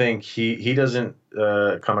don't think he doesn't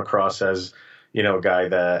come across as, a guy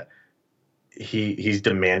that he's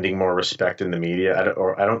demanding more respect in the media.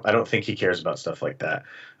 I don't think he cares about stuff like that.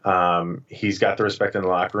 He's got the respect in the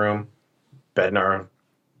locker room. Bednar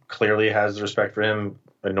clearly has the respect for him,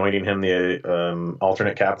 anointing him the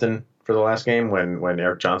alternate captain for the last game when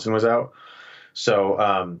Eric Johnson was out.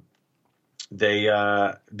 So they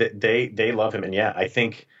love him, and yeah, I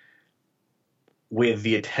think with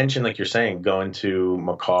the attention, like you're saying, going to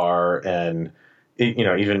Makar and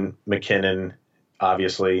even MacKinnon,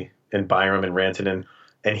 obviously, and Byram and Rantanen,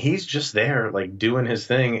 and he's just there like doing his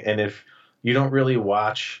thing. And if you don't really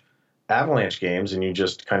watch Avalanche games and you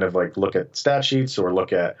just kind of like look at stat sheets or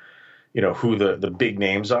look at who the big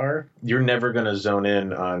names are, you're never going to zone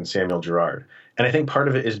in on Samuel Girard. And I think part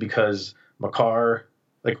of it is because Makar,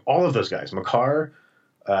 like all of those guys, Makar,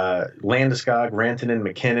 Landeskog, Rantanen,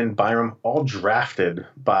 MacKinnon, Byram, all drafted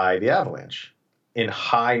by the Avalanche in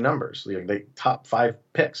high numbers. They top 5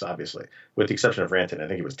 picks, obviously, with the exception of Rantanen. I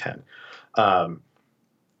think he was 10.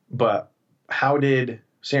 But how did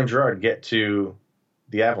Sam Girard get to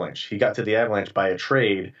the Avalanche? He got to the Avalanche by a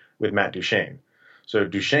trade with Matt Duchene. So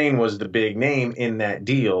Duchene was the big name in that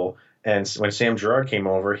deal. And when Sam Girard came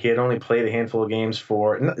over, he had only played a handful of games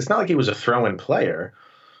for. It's not like he was a throw-in player,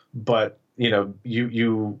 but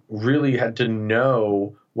you really had to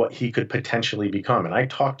know what he could potentially become. And I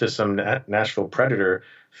talked to some Nashville Predator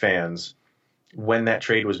fans when that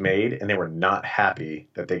trade was made, and they were not happy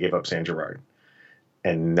that they gave up Sam Girard.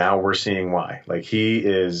 And now we're seeing why. Like he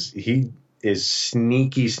is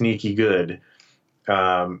sneaky good.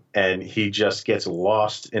 And he just gets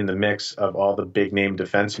lost in the mix of all the big name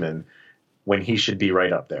defensemen when he should be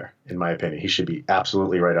right up there. In my opinion, he should be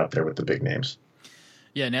absolutely right up there with the big names.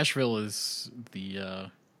 Yeah. Nashville is the,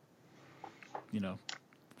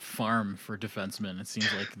 farm for defensemen. It seems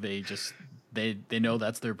like they know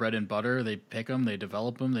that's their bread and butter. They pick them, they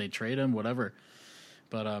develop them, they trade them, whatever.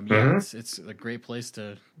 But it's a great place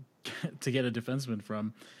to get a defenseman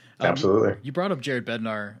from. Absolutely. You brought up Jared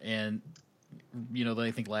Bednar, and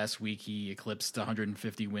I think last week he eclipsed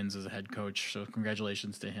 150 wins as a head coach. So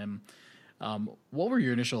congratulations to him. What were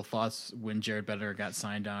your initial thoughts when Jared Bednar got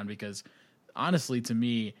signed on? Because honestly, to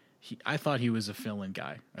me, I thought he was a fill-in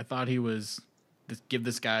guy. I thought he was give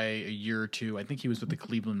this guy a year or two. I think he was with the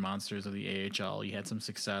Cleveland Monsters of the AHL. He had some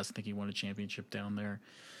success. I think he won a championship down there.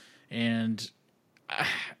 And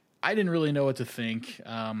I didn't really know what to think.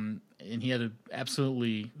 And he had an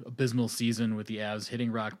absolutely abysmal season with the Avs,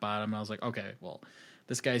 hitting rock bottom. And I was like, okay, well,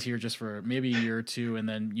 this guy's here just for maybe a year or two, and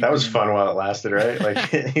then that was fun while it lasted, right? Like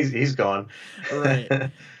he's gone, right?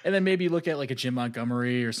 And then maybe look at like a Jim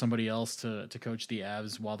Montgomery or somebody else to coach the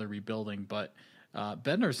Avs while they're rebuilding. But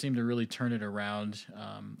Bednar seemed to really turn it around.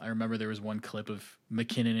 I remember there was one clip of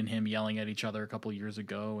MacKinnon and him yelling at each other a couple years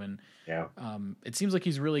ago, and it seems like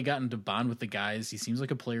he's really gotten to bond with the guys. He seems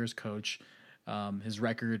like a player's coach. His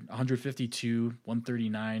record 152,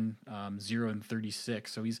 139, 0-36.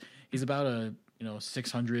 So he's about a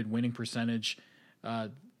 600 winning percentage.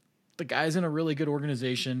 The guy's in a really good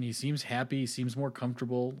organization. He seems happy. He seems more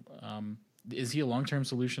comfortable. Is he a long-term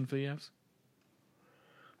solution for the Avs?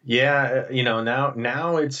 Yeah,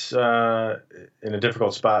 now it's in a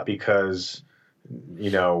difficult spot because,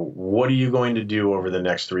 what are you going to do over the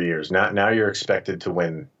next 3 years? Now you're expected to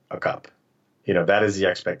win a cup. That is the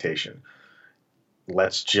expectation.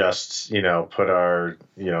 Let's just, turn our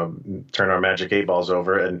magic 8 balls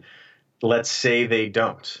over, and let's say they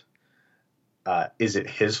don't. Is it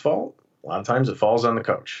his fault? A lot of times it falls on the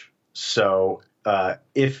coach. So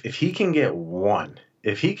if he can get one,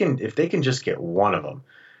 if they can just get one of them,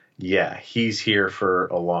 yeah, he's here for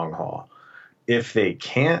a long haul. If they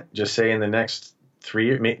can't, just say in the next 3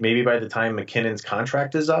 years, maybe by the time MacKinnon's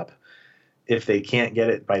contract is up, if they can't get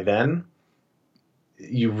it by then,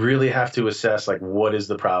 you really have to assess, like, what is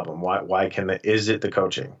the problem? Why is it the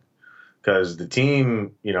coaching? Because the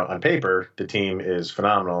team, on paper, the team is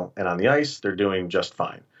phenomenal, and on the ice, they're doing just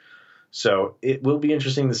fine. So it will be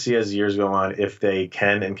interesting to see as the years go on if they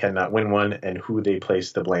can and cannot win one and who they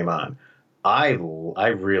place the blame on. I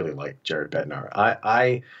really like Jared Bednar.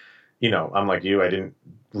 I'm like you. I didn't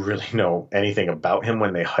really know anything about him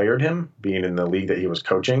when they hired him, being in the league that he was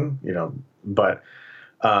coaching. But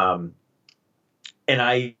and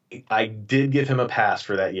I did give him a pass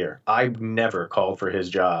for that year. I never called for his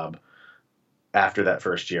job after that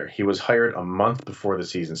first year. He was hired a month before the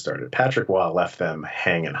season started. Patrick Waugh left them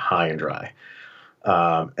hanging high and dry.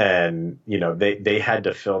 And they had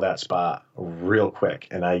to fill that spot real quick.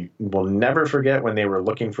 And I will never forget when they were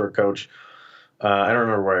looking for a coach. I don't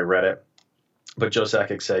remember where I read it, but Joe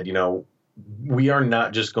Sakic said, we are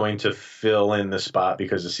not just going to fill in the spot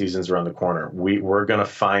because the season's around the corner. We're going to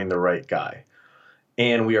find the right guy,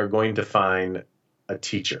 and we are going to find a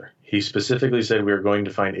teacher. He specifically said we are going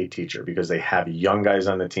to find a teacher because they have young guys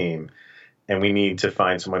on the team, and we need to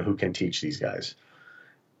find someone who can teach these guys.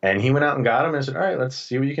 And he went out and got him and said, all right, let's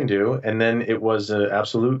see what you can do. And then it was an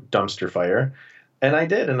absolute dumpster fire. And I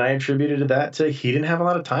did. And I attributed that to he didn't have a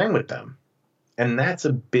lot of time with them. And that's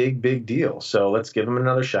a big, big deal. So let's give him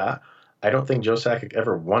another shot. I don't think Joe Sakic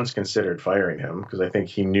ever once considered firing him because I think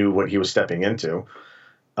he knew what he was stepping into.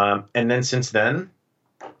 And then since then,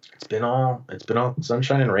 it's been all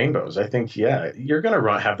sunshine and rainbows. I think, yeah, you're going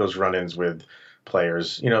to have those run-ins with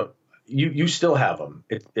players. You still have them.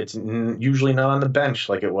 It's usually not on the bench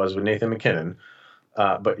like it was with Nathan MacKinnon,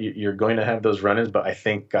 but you're going to have those run-ins. But I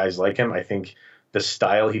think guys like him. I think the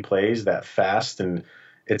style he plays, that fast, and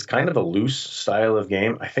it's kind of a loose style of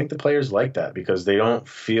game. I think the players like that because they don't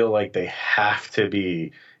feel like they have to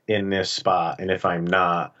be in this spot. And if I'm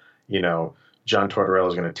not, John Tortorella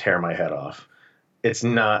is going to tear my head off. It's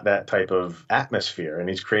not that type of atmosphere. And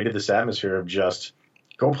he's created this atmosphere of just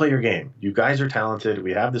go play your game. You guys are talented.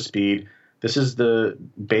 We have the speed. This is the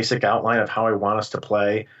basic outline of how I want us to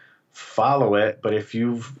play. Follow it. But if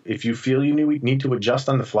you feel you need to adjust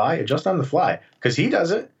on the fly, adjust on the fly. Because he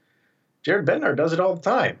does it. Jared Bednar does it all the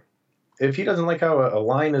time. If he doesn't like how a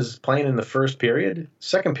line is playing in the first period,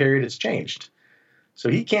 second period, it's changed. So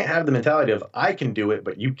he can't have the mentality of, I can do it,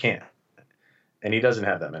 but you can't. And he doesn't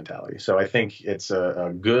have that mentality. So I think it's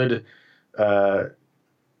a good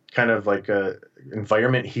kind of like a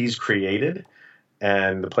environment he's created,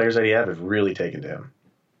 and the players that he have really taken to him.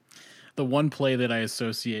 The one play that I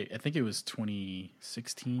associate, I think it was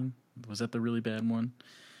 2016. Was that the really bad one?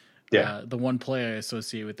 Yeah. The one play I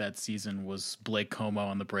associate with that season was Blake Como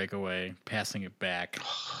on the breakaway, passing it back.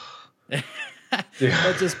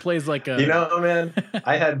 That just plays like a... man,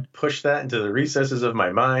 I had pushed that into the recesses of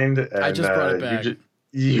my mind. And, I just brought it back.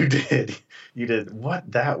 You did. What?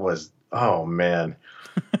 That was... Oh, man.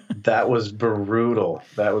 That was brutal.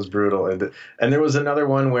 And there was another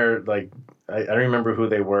one where, like, I don't remember who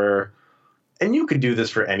they were. And you could do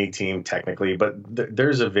this for any team, technically, but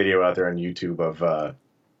there's a video out there on YouTube of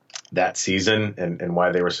that season and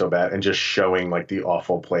why they were so bad, and just showing, like, the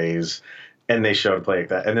awful plays. And they showed a play like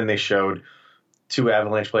that. And then they showed two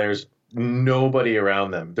Avalanche players, nobody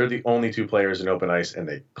around them. They're the only two players in open ice, and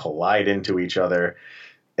they collide into each other.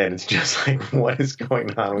 And it's just like, what is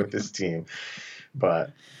going on with this team?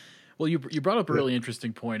 But well, you brought up a really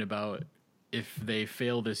interesting point about if they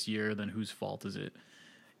fail this year, then whose fault is it?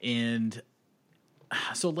 And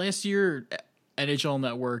so last year, NHL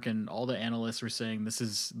Network and all the analysts were saying this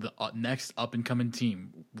is the next up-and-coming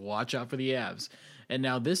team. Watch out for the Avs. And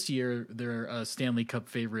now this year, they're Stanley Cup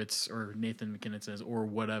favorites, or Nathan MacKinnon says, or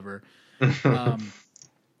whatever.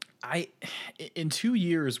 In 2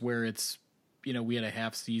 years where it's, we had a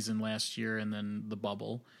half season last year and then the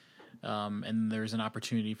bubble, and there's an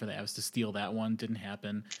opportunity for the Avs to steal that one. Didn't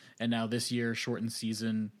happen. And now this year, shortened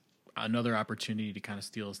season, another opportunity to kind of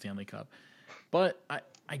steal a Stanley Cup. But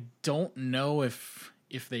I don't know if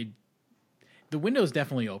they... the window is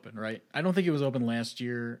definitely open, right? I don't think it was open last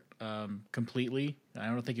year completely. I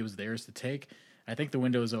don't think it was theirs to take. I think the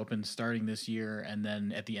window is open starting this year and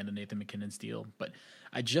then at the end of Nathan MacKinnon's deal. But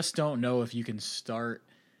I just don't know if you can start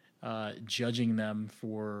judging them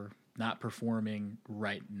for not performing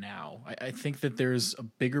right now. I think that there's a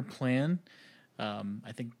bigger plan.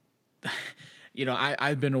 I think,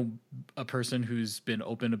 I've been a person who's been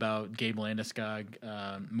open about Gabe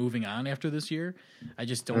Landeskog moving on after this year. I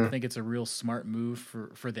just don't think it's a real smart move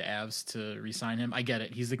for the Avs to re-sign him. I get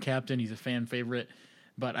it. He's the captain. He's a fan favorite.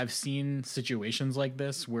 But I've seen situations like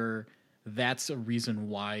this where that's a reason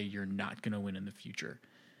why you're not going to win in the future.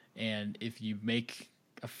 And if you make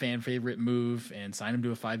a fan favorite move and sign him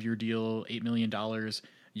to a 5-year deal, $8 million,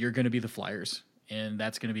 you're going to be the Flyers. And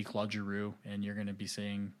that's going to be Claude Giroux. And you're going to be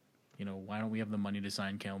saying, why don't we have the money to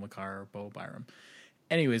sign Cale Makar or Bo Byram?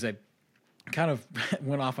 Anyways, I kind of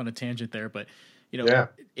went off on a tangent there, but,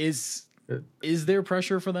 is there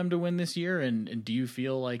pressure for them to win this year? And do you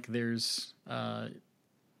feel like there's,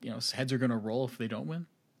 heads are going to roll if they don't win?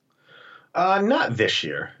 Not this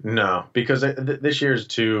year, no, because this year's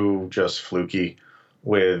too just fluky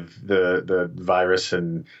with the virus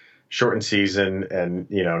and shortened season, and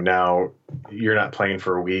now you're not playing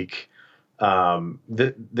for a week.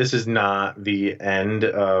 This is not the end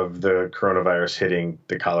of the coronavirus hitting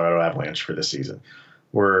the Colorado Avalanche for this season.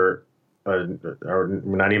 We're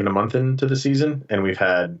not even a month into the season, and we've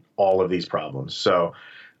had all of these problems. So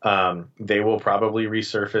they will probably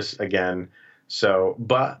resurface again. So,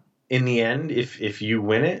 but in the end, if you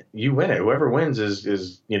win it, you win it. Whoever wins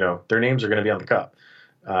is their names are going to be on the cup,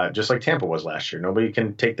 just like Tampa was last year. Nobody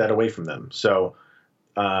can take that away from them. So,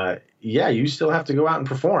 you still have to go out and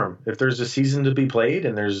perform. If there's a season to be played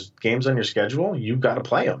and there's games on your schedule, you've got to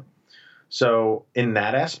play them. So in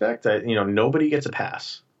that aspect, nobody gets a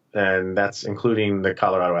pass, and that's including the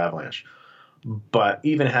Colorado Avalanche. But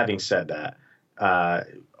even having said that,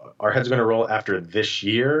 our heads going to roll after this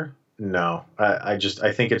year? No, I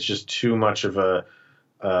think it's just too much of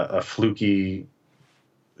a fluky,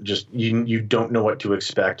 just you don't know what to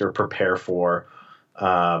expect or prepare for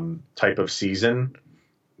type of season.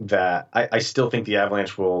 That I still think the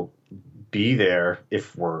Avalanche will be there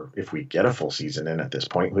if we get a full season in at this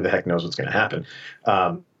point. Who the heck knows what's going to happen?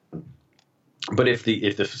 But if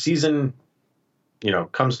the season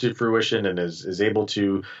comes to fruition and is able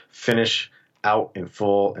to finish out in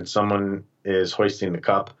full, and someone is hoisting the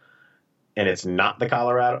cup, and it's not the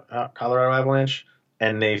Colorado Avalanche,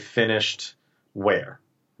 and they finished where?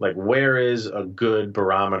 Like, where is a good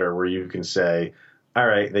barometer where you can say, all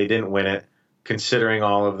right, they didn't win it, considering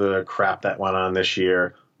all of the crap that went on this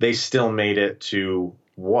year, they still made it to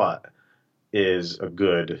what is a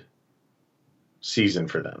good season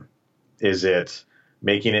for them? Is it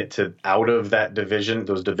making it to out of that division,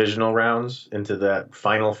 those divisional rounds, into that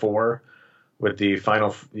final four with the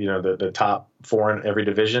final, the top four in every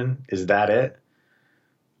division? Is that it?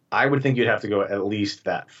 I would think you'd have to go at least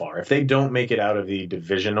that far. If they don't make it out of the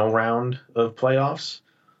divisional round of playoffs,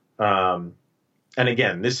 and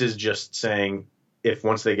again, this is just saying if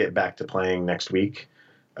once they get back to playing next week,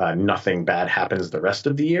 nothing bad happens the rest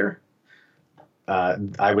of the year.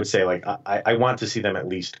 I would say I want to see them at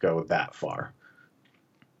least go that far.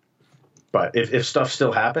 But if stuff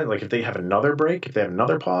still happens, like if they have another break, if they have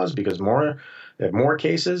another pause because they have more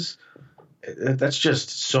cases, that's just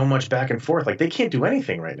so much back and forth. Like, they can't do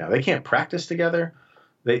anything right now. They can't practice together.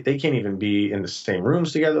 They can't even be in the same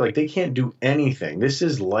rooms together. Like, they can't do anything. This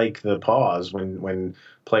is like the pause when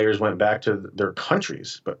players went back to their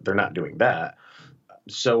countries, but they're not doing that.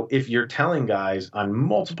 So if you're telling guys on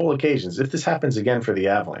multiple occasions, if this happens again for the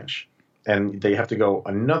Avalanche and they have to go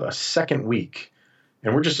a second week,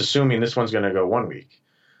 and we're just assuming this one's going to go 1 week.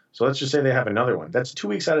 So let's just say they have another one. That's 2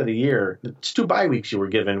 weeks out of the year. It's 2 bye weeks you were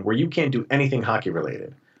given where you can't do anything hockey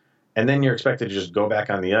related. And then you're expected to just go back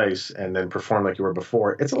on the ice and then perform like you were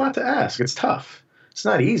before. It's a lot to ask. It's tough. It's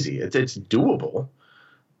not easy. It's doable,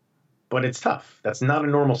 but it's tough. That's not a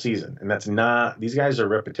normal season. And these guys are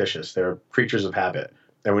repetitious. They're creatures of habit.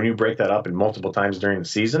 And when you break that up in multiple times during the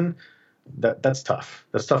season, that's tough.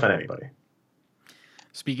 That's tough on anybody.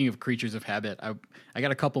 Speaking of creatures of habit, I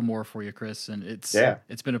got a couple more for you, Chris, and it's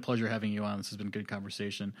been a pleasure having you on. This has been a good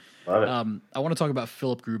conversation. Love it. I want to talk about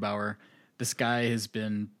Philip Grubauer. This guy has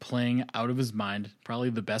been playing out of his mind, probably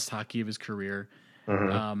the best hockey of his career.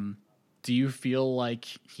 Mm-hmm. Do you feel like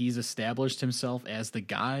he's established himself as the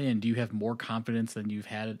guy, and do you have more confidence than you've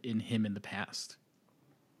had in him in the past?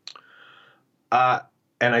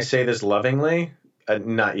 And I say this lovingly,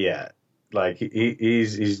 not yet. Like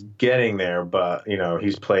he's getting there, but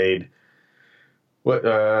he's played What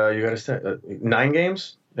you got to say? 9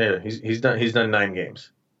 games? Yeah, he's done 9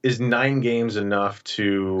 games. Is 9 games enough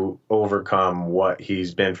to overcome what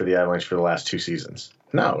he's been for the Avalanche for the last 2 seasons?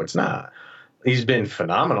 No, it's not. He's been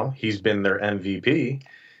phenomenal. He's been their MVP.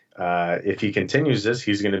 If he continues this,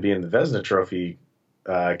 he's going to be in the Vezina Trophy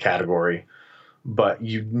category. But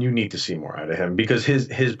you need to see more out of him because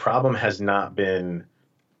his problem has not been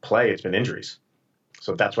play; it's been injuries.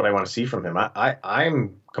 So that's what I want to see from him.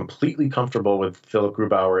 I'm completely comfortable with Philip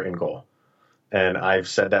Grubauer in goal. And I've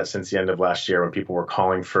said that since the end of last year when people were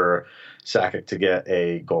calling for Sakic to get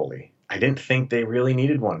a goalie. I didn't think they really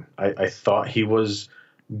needed one. I thought he was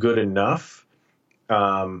good enough,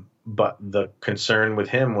 but the concern with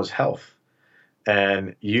him was health.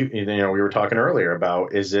 And we were talking earlier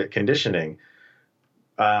about, is it conditioning?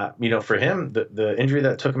 For him, the injury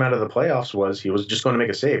that took him out of the playoffs was he was just going to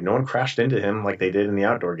make a save. No one crashed into him like they did in the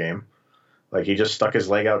outdoor game. Like he just stuck his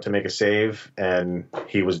leg out to make a save and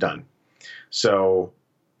he was done. So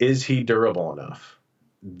is he durable enough?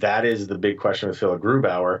 That is the big question with Philip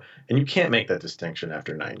Grubauer. And you can't make that distinction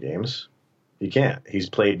after 9 games. You can't. He's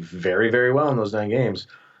played very, very well in those 9 games.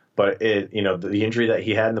 But the injury that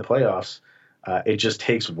he had in the playoffs, it just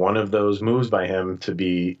takes one of those moves by him to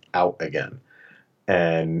be out again.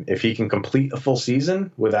 And if he can complete a full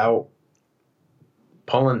season without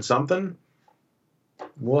pulling something,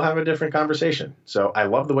 we'll have a different conversation. So I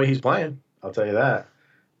love the way he's playing. I'll tell you that.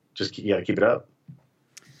 Just you got to keep it up.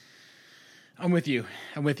 I'm with you.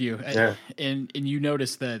 Yeah. And you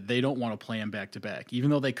notice that they don't want to play him back to back, even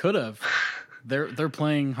though they could have. They're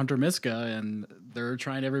playing Hunter Miska and they're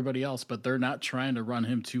trying everybody else, but they're not trying to run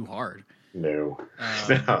him too hard. No.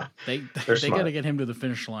 They got to get him to the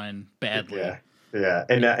finish line badly. Yeah.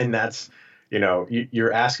 And that's,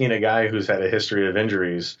 you're asking a guy who's had a history of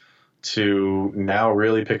injuries to now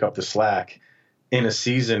really pick up the slack in a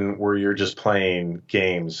season where you're just playing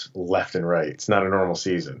games left and right. It's not a normal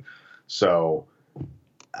season. So,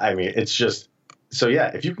 I mean, it's just, so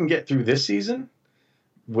yeah, if you can get through this season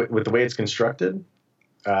with the way it's constructed,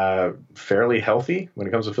 fairly healthy when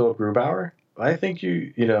it comes to Philip Grubauer, I think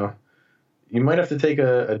you might have to take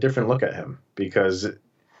a different look at him because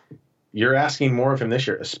you're asking more of him this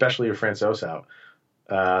year, especially if Francouz out.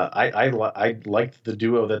 I liked the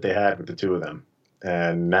duo that they had with the two of them,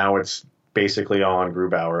 and now it's basically all on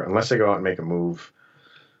Grubauer, unless they go out and make a move,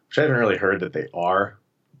 which I haven't really heard that they are.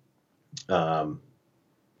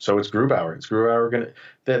 So it's Grubauer.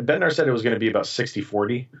 Bednar said it was going to be about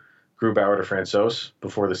 60-40 Grubauer to Francouz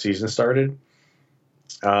before the season started.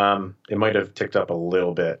 It might have ticked up a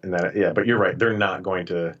little bit, but you're right. It's not going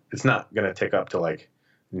to tick up to like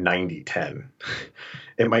 90-10.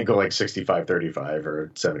 It might go like 65-35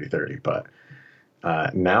 or 70-30, but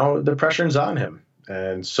now the pressure's on him.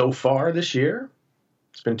 And so far this year,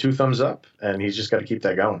 it's been 2 thumbs up, and he's just got to keep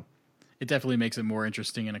that going. It definitely makes it more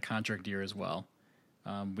interesting in a contract year as well.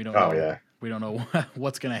 We don't know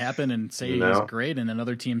what's going to happen, and say he's great, and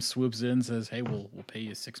another team swoops in and says, "Hey, we'll pay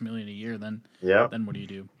you $6 million a year." Then what do you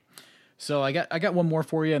do? So I got one more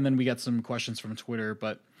for you, and then we got some questions from Twitter.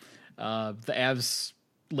 But the Avs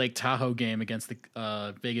Lake Tahoe game against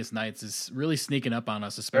the Vegas Knights is really sneaking up on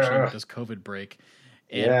us, especially with this COVID break.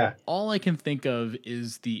 And all I can think of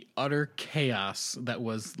is the utter chaos that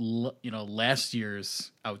was, last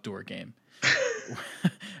year's outdoor game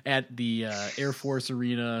at the Air Force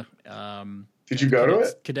Arena. Did you go to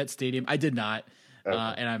it? Cadet Stadium. I did not, okay.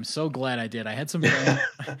 And I'm so glad I did. I had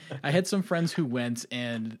some friends who went,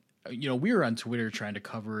 and we were on Twitter trying to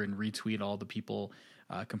cover and retweet all the people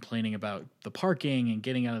complaining about the parking and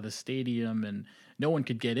getting out of the stadium, and no one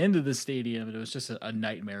could get into the stadium. It was just a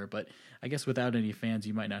nightmare. But I guess without any fans,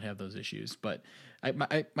 you might not have those issues. But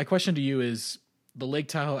my question to you is the Lake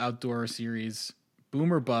Tahoe Outdoor Series,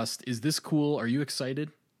 boom or bust. Is this cool? Are you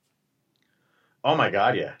excited? Oh my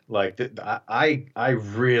God, yeah! Like I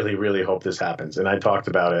really, really hope this happens. And I talked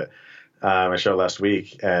about it on my show last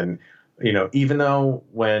week. And even though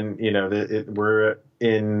when we're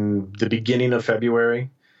in the beginning of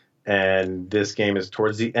February, and this game is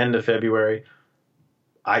towards the end of February,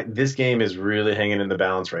 this game is really hanging in the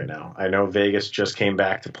balance right now. I know Vegas just came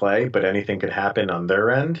back to play, but anything could happen on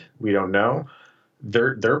their end. We don't know.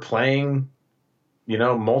 They're playing,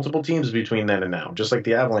 multiple teams between then and now, just like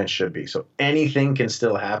the Avalanche should be. So anything can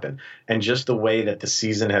still happen. And just the way that the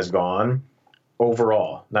season has gone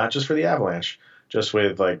overall, not just for the Avalanche, just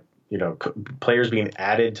with players being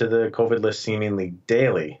added to the COVID list seemingly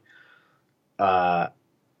daily. I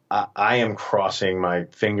am crossing my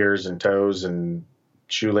fingers and toes and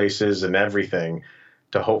shoelaces and everything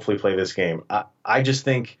to hopefully play this game. I just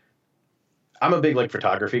think I'm a big like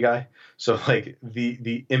photography guy. So like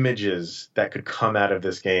the images that could come out of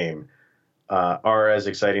this game are as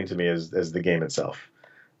exciting to me as the game itself,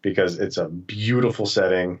 because it's a beautiful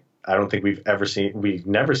setting. I don't think we've never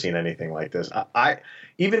seen anything like this. I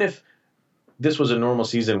even if this was a normal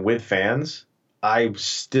season with fans, I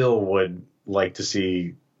still would like to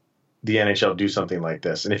see the NHL do something like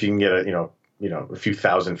this. And if you can get a few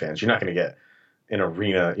thousand fans, you're not going to get an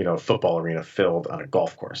arena, football arena filled on a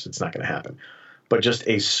golf course. It's not going to happen. But just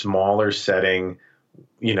a smaller setting,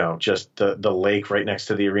 just the lake right next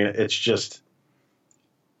to the arena. It's just,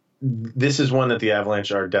 this is one that the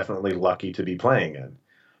Avalanche are definitely lucky to be playing in.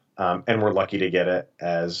 And we're lucky to get it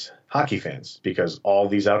as hockey fans, because all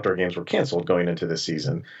these outdoor games were canceled going into this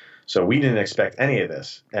season. So we didn't expect any of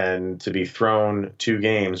this. And to be thrown 2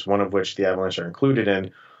 games, one of which the Avalanche are included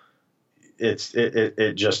in,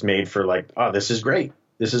 it just made for like, oh, this is great.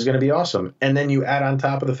 This is going to be awesome. And then you add on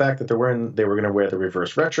top of the fact that they were going to wear the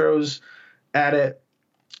reverse retros at it,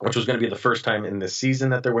 which was going to be the first time in this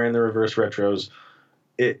season that they're wearing the reverse retros.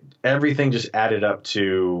 Everything just added up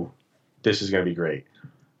to, this is going to be great.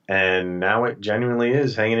 And now it genuinely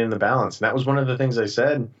is hanging in the balance. And that was one of the things I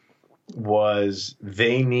said, was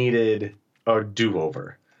they needed a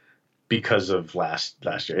do-over because of last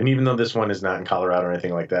year. And even though this one is not in Colorado or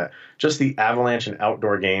anything like that, just the Avalanche and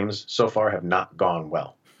outdoor games so far have not gone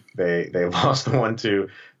well. They lost the one to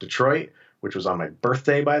Detroit, which was on my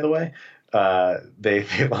birthday, by the way.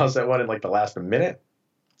 They lost that one in like the last minute.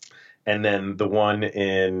 And then the one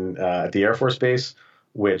in the Air Force Base,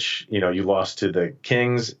 which, you lost to the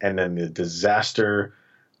Kings, and then the disaster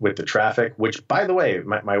with the traffic, which, by the way,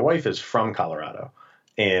 my wife is from Colorado,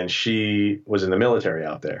 and she was in the military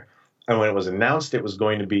out there. And when it was announced it was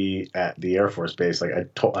going to be at the Air Force Base, like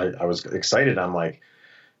I was excited. I'm like,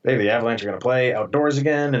 hey, the Avalanche are going to play outdoors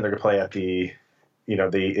again, and they're going to play at the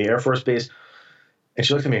Air Force Base. And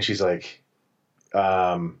she looked at me and she's like,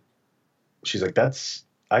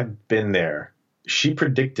 I've been there. She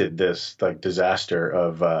predicted this like disaster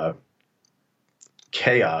of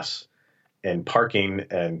chaos and parking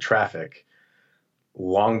and traffic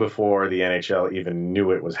long before the NHL even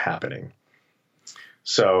knew it was happening.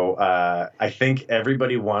 So I think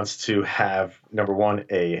everybody wants to have, number one,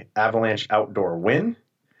 a Avalanche outdoor win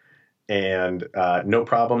and no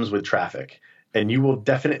problems with traffic. And you will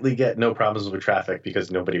definitely get no problems with traffic because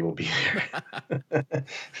nobody will be there.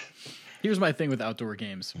 Here's my thing with outdoor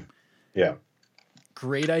games. Yeah.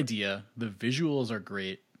 Great idea. The visuals are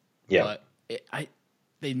great. Yeah. But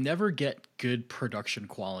they never get good production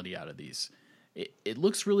quality out of these. It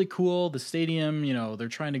looks really cool. The stadium, they're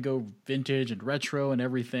trying to go vintage and retro and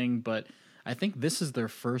everything, but I think this is their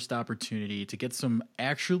first opportunity to get some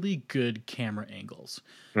actually good camera angles.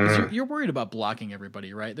 You're worried about blocking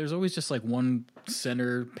everybody, right? There's always just like one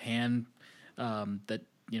center pan that,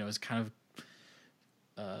 is kind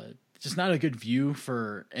of just not a good view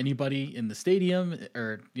for anybody in the stadium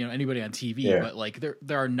or, anybody on TV. Yeah. But like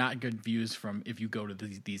there are not good views from if you go to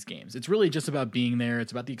these games. It's really just about being there.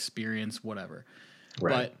 It's about the experience, whatever.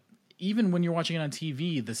 Right. But even when you're watching it on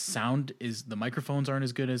TV, the microphones aren't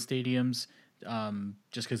as good as stadiums,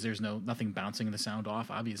 just because there's nothing bouncing the sound off,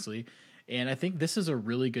 obviously. And I think this is a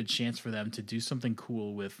really good chance for them to do something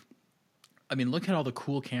cool with. I mean, look at all the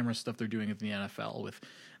cool camera stuff they're doing in the NFL with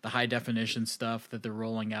the high definition stuff that they're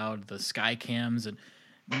rolling out, the sky cams, and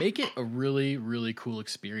make it a really, really cool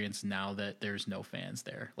experience now that there's no fans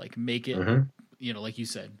there. Like make it, like you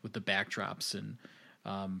said, with the backdrops and,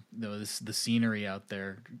 the scenery out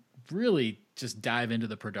there. Really just dive into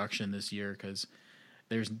the production this year, because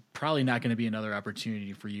there's probably not going to be another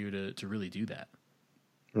opportunity for you to really do that.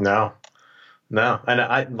 No. And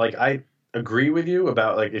I agree with you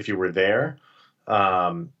about like if you were there.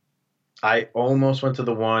 I almost went to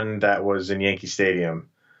the one that was in Yankee Stadium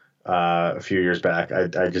a few years back. I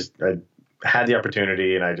had the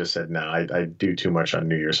opportunity and I just said no. I do too much on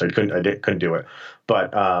New Year's, so I couldn't do it.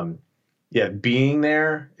 But being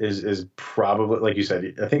there is probably, like you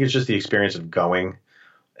said, I think it's just the experience of going,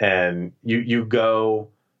 and you go.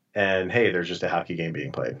 And hey, there's just a hockey game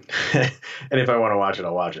being played. And if I want to watch it,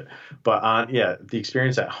 I'll watch it. But the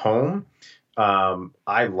experience at home,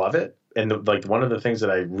 I love it. And one of the things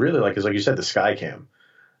that I really like is, like you said, the sky cam.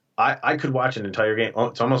 I could watch an entire game.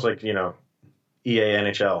 It's almost like, EA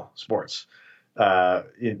NHL sports.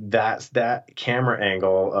 That's that camera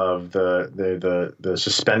angle of the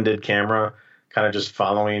suspended camera kind of just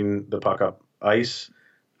following the puck up ice.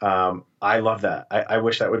 I love that. I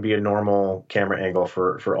wish that would be a normal camera angle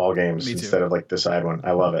for all games instead of like the side one.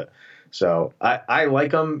 I love it. So I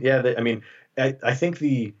like them. Yeah. I think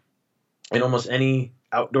in almost any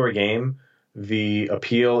outdoor game, the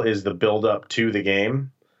appeal is the build up to the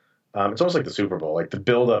game. It's almost like the Super Bowl. Like the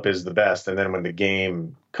build up is the best, and then when the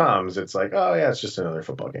game comes, it's like, oh yeah, it's just another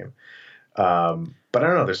football game. But I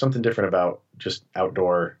don't know. There's something different about just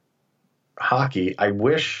outdoor hockey. I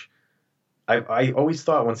always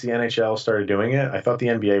thought once the NHL started doing it, I thought the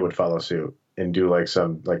NBA would follow suit and do like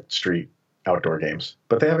some like street outdoor games,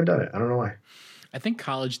 but they haven't done it. I don't know why. I think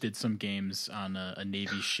college did some games on a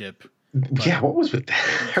Navy ship. Yeah, what was with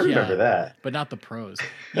that? I remember that, but not the pros.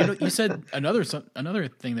 You know, you said another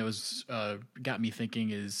thing that was got me thinking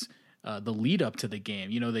is the lead up to the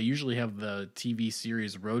game. You know, they usually have the TV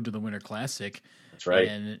series Road to the Winter Classic. That's right.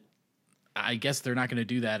 And I guess they're not going to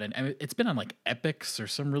do that. And it's been on like Ep8 or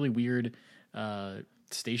some really weird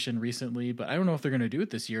station recently, but I don't know if they're going to do it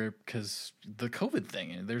this year because the COVID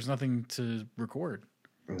thing. There's nothing to record.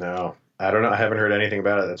 No, I don't know. I haven't heard anything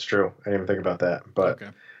about it. That's true. I didn't even think about that, but.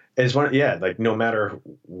 Okay. It's one, yeah. Like no matter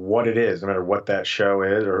what it is, no matter what that show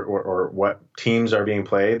is, or what teams are being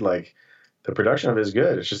played, like the production of it is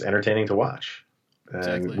good. It's just entertaining to watch,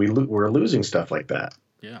 and exactly. we're losing stuff like that.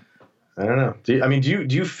 Yeah, I don't know. Do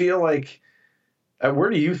you feel like where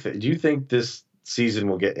do you think this season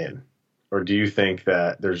will get in, or do you think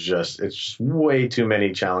that it's just way too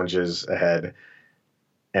many challenges ahead,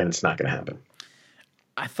 and it's not going to happen?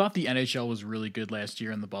 I thought the NHL was really good last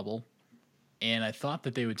year in the bubble. And I thought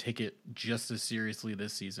that they would take it just as seriously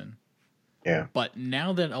this season. Yeah. But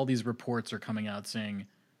now that all these reports are coming out saying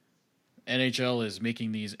NHL is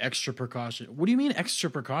making these extra precautions. What do you mean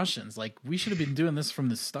extra precautions? Like, we should have been doing this from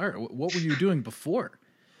the start. What were you doing before?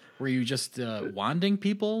 Were you just wanding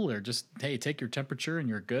people or just, hey, take your temperature and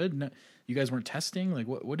you're good? No, you guys weren't testing? Like,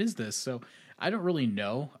 what is this? So I don't really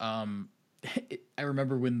know. I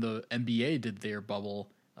remember when the NBA did their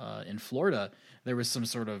bubble in Florida, there was some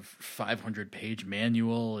sort of 500-page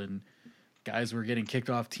manual, and guys were getting kicked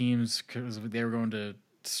off teams because they were going to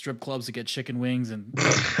strip clubs to get chicken wings and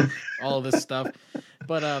all of this stuff.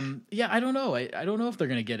 But yeah, I don't know. I don't know if they're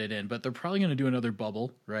going to get it in, but they're probably going to do another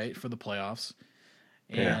bubble, right, for the playoffs.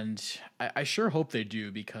 And yeah. I sure hope they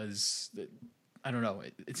do because, I don't know,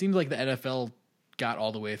 it seems like the NFL got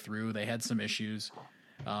all the way through. They had some issues.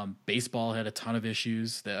 Baseball had a ton of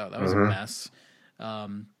issues. That was a mess.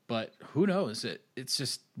 But who knows? It's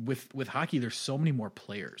just with hockey, there's so many more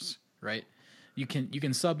players, right? You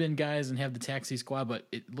can sub in guys and have the taxi squad, but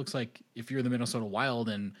it looks like if you're the Minnesota Wild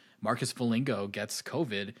and Marcus Foligno gets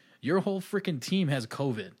COVID, your whole freaking team has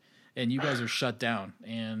COVID, and you guys are shut down.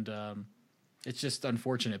 And it's just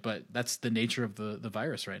unfortunate, but that's the nature of the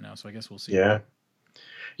virus right now. So I guess we'll see. Yeah,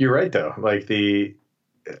 you're right though. Like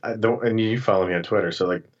and you follow me on Twitter, so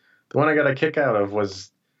like the one I got a kick out of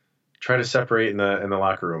was. Try to separate in the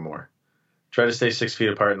locker room more. Try to stay 6 feet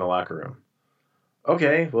apart in the locker room.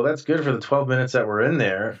 Okay, well that's good for the 12 minutes that we're in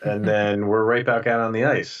there, and then we're right back out on the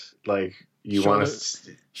ice. Like you want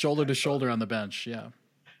to shoulder to shoulder on the bench, yeah.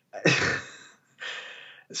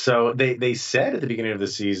 So they said at the beginning of the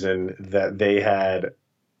season that they had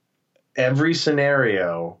every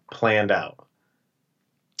scenario planned out.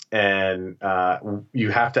 And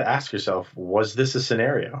you have to ask yourself, was this a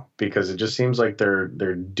scenario? Because it just seems like they're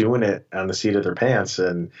doing it on the seat of their pants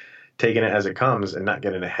and taking it as it comes and not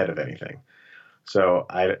getting ahead of anything. So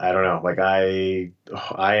I don't know. Like I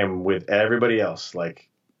am with everybody else. Like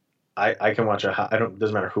I can watch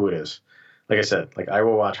doesn't matter who it is. Like I said, like I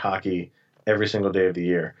will watch hockey every single day of the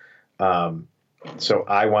year. So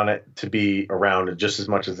I want it to be around just as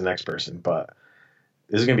much as the next person. But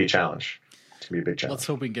this is going to be a challenge. It's gonna be a big challenge. Let's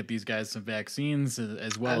hope we can get these guys some vaccines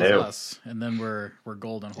as well as us, and then we're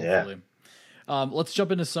golden, hopefully. Yeah. Let's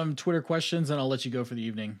jump into some Twitter questions, and I'll let you go for the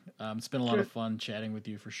evening. It's been a lot of fun chatting with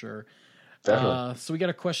you for sure. Definitely. So we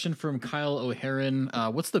got a question from Kyle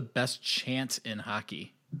O'Haron. What's the best chant in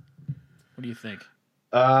hockey? What do you think?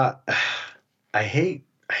 I hate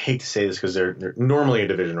to say this because they're normally a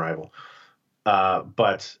division rival,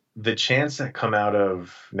 but the chants that come out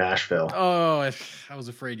of Nashville. Oh, I was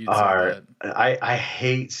afraid you'd say that. I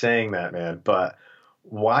hate saying that, man. But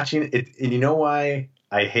watching it, and you know why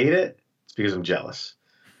I hate it? It's because I'm jealous.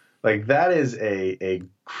 Like that is a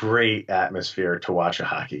great atmosphere to watch a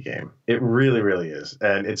hockey game. It really, really is,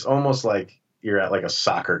 and it's almost like you're at like a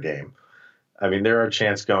soccer game. I mean, there are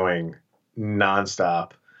chants going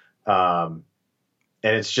nonstop, and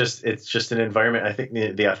it's just an environment. I think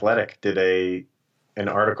the Athletic did an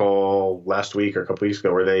article last week or a couple weeks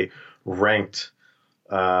ago where they ranked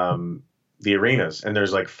the arenas, and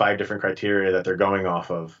there's like 5 different criteria that they're going off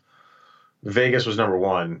of. Vegas was number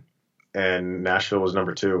 1 and Nashville was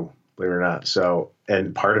number 2, believe it or not. So,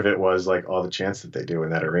 and part of it was like all the chants that they do in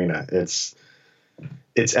that arena. It's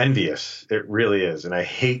it's envious. It really is. And I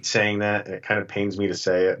hate saying that. And it kind of pains me to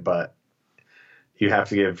say it, but you have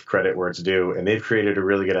to give credit where it's due. And they've created a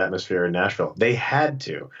really good atmosphere in Nashville. They had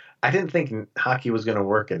to. I didn't think hockey was going to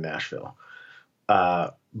work in Nashville.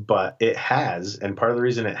 But it has. And part of the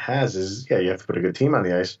reason it has is, you have to put a good team on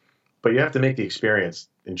the ice, but you have to make the experience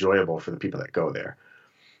enjoyable for the people that go there.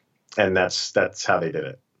 And that's how they did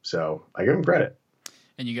it. So I give them credit.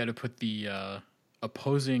 And you got to put the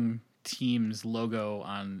opposing team's logo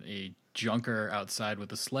on a junker outside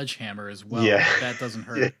with a sledgehammer as well. Yeah. That doesn't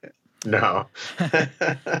hurt. Yeah. No.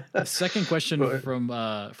 Second question from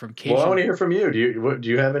Cajun. Well, I want to hear from you. Do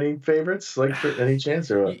you have any favorites, like for any chance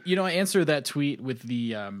or what? I answered that tweet with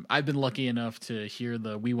the I've been lucky enough to hear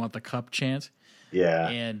the "We Want the Cup" chant. Yeah.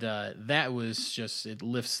 And that was just, it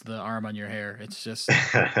lifts the arm on your hair. It's just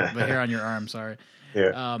the hair on your arm. Sorry.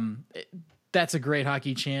 Yeah. That's a great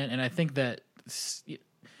hockey chant, and I think that the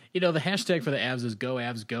hashtag for the Avs is "Go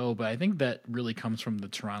Avs Go," but I think that really comes from the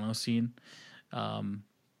Toronto scene.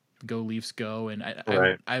 Go Leafs go, and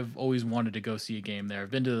I've always wanted to go see a game there.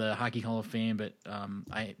 I've been to the Hockey Hall of Fame, but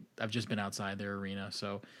I've just been outside their arena.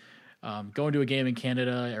 So going to a game in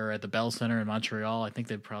Canada or at the Bell Center in Montreal, I think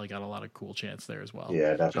they've probably got a lot of cool chants there as well.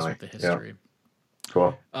 Yeah, definitely. Just with the history. Yeah.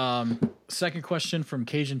 Cool. Second question from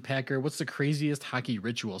Cajun Packer: what's the craziest hockey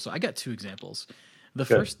ritual? So I got two examples. The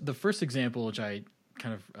first example, which I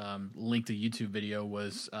kind of linked a YouTube video,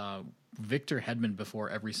 was Victor Hedman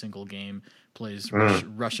before every single game plays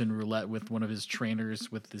Russian roulette with one of his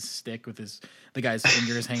trainers with his stick with the guy's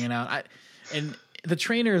fingers hanging out. And the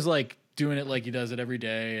trainer is like doing it like he does it every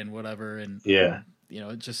day and whatever. And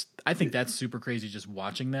I think that's super crazy just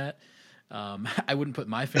watching that. I wouldn't put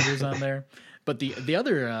my fingers on there, but the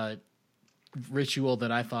other ritual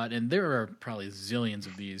that I thought, and there are probably zillions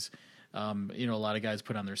of these. A lot of guys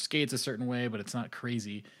put on their skates a certain way, but it's not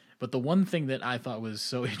crazy. But the one thing that I thought was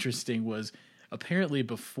so interesting was apparently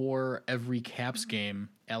before every Caps game,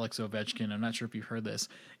 Alex Ovechkin, I'm not sure if you heard this,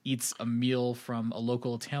 eats a meal from a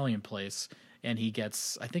local Italian place, and he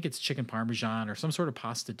gets, I think it's chicken parmesan or some sort of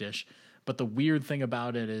pasta dish. But the weird thing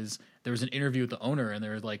about it is there was an interview with the owner, and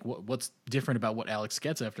they're like, what's different about what Alex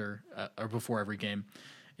gets after or before every game?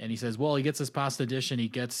 And he says, well, he gets this pasta dish, and he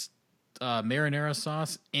gets marinara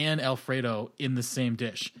sauce and Alfredo in the same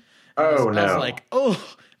dish. I was like, oh,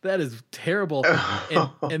 that is terrible.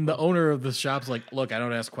 And the owner of the shop's like, look, I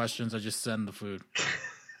don't ask questions. I just send the food.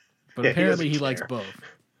 But apparently he likes both.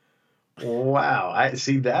 Wow. I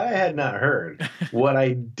see that I had not heard. What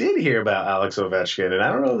I did hear about Alex Ovechkin, and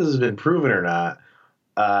I don't know if this has been proven or not.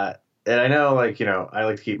 And I know, I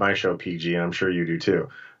like to keep my show PG, and I'm sure you do too.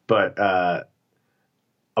 But I'll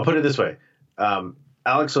put it this way.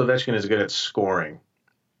 Alex Ovechkin is good at scoring,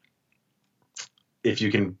 if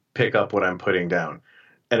you can pick up what I'm putting down.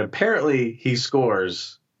 And apparently he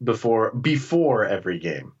scores before every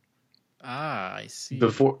game. Ah, I see.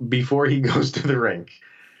 Before he goes to the rink,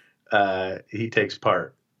 he takes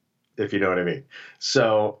part, if you know what I mean.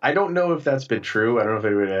 So I don't know if that's been true. I don't know if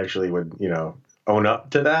anybody actually would, own up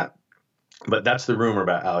to that. But that's the rumor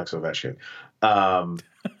about Alex Ovechkin.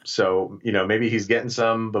 So, maybe he's getting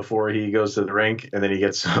some before he goes to the rink, and then he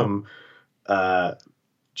gets some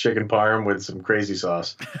chicken parm with some crazy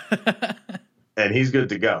sauce. And he's good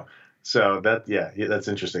to go. So that's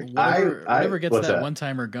interesting. Whatever gets that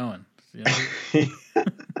one-timer going.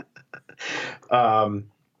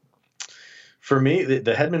 For me,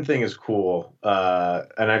 the Hedman thing is cool.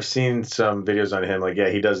 And I've seen some videos on him.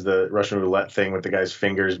 He does the Russian roulette thing with the guy's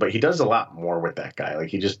fingers, but he does a lot more with that guy.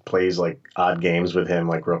 He just plays odd games with him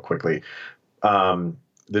real quickly.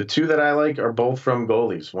 The two that I like are both from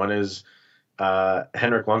goalies. One is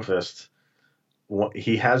Henrik Lundqvist.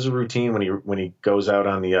 He has a routine when he goes out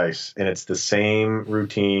on the ice, and it's the same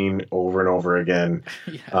routine over and over again.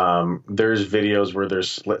 Yeah. There's videos where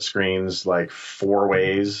there's split screens 4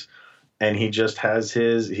 ways, and he just has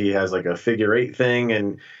a figure 8 thing,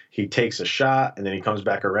 and he takes a shot, and then he comes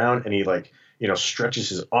back around, and he stretches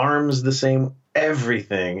his arms the same.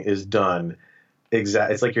 Everything is done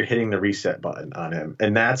exactly. It's like you're hitting the reset button on him,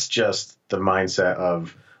 and that's just the mindset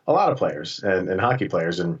of a lot of players and hockey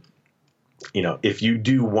players. And if you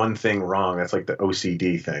do one thing wrong, that's like the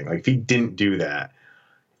OCD thing. If he didn't do that,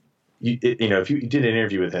 if you did an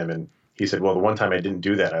interview with him and he said, well, the one time I didn't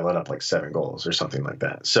do that, I let up 7 goals or something like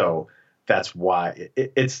that. So that's why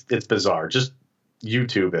it's bizarre. Just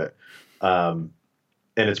YouTube it. And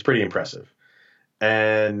it's pretty impressive.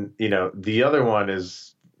 And, the other one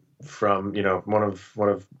is from, one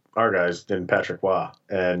of our guys in Patrick Waugh,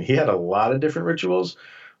 and he had a lot of different rituals,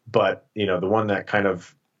 but, the one that kind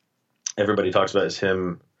of everybody talks about is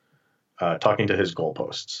him talking to his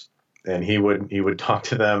goalposts. and he would talk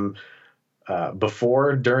to them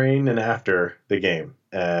before, during, and after the game.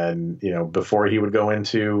 And before he would go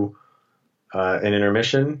into an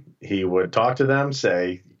intermission, he would talk to them,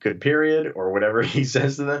 say good period or whatever he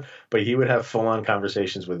says to them, but he would have full-on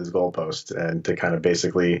conversations with his goalpost and to kind of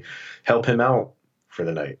basically help him out for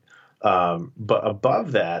the night. But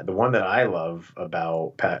above that, the one that I love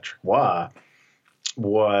about Patrick Waugh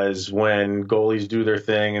was when goalies do their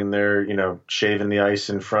thing and they're, shaving the ice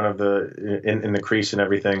in front of in the crease and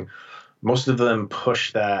everything. Most of them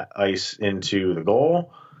push that ice into the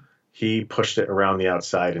goal. He pushed it around the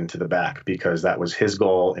outside into the back because that was his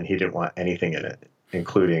goal and he didn't want anything in it,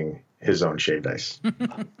 including his own shaved ice.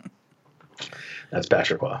 That's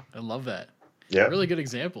Patrick Waugh. I love that. Yeah. Really good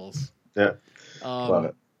examples. Yeah. Love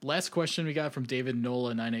it. Last question we got from David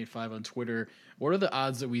Nola 985 on Twitter. What are the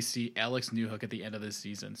odds that we see Alex Newhook at the end of this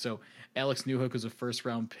season? So Alex Newhook was a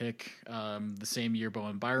first-round pick the same year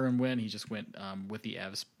Bo Byram went. He just went with the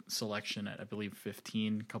Avs selection at, I believe,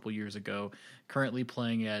 15 a couple years ago. Currently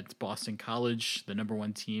playing at Boston College, the number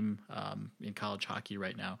one team in college hockey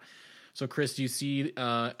right now. So, Chris, do you see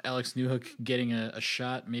Alex Newhook getting a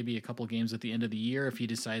shot, maybe a couple games at the end of the year if he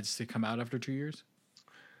decides to come out after 2 years?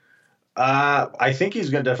 I think he's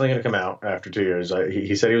definitely going to come out after 2 years.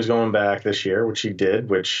 He said he was going back this year, which he did,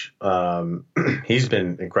 which he's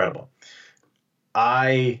been incredible.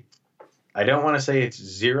 I don't want to say it's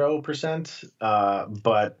 0%,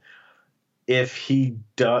 but if he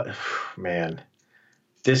does, man,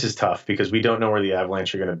 this is tough because we don't know where the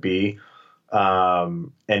Avalanche are going to be.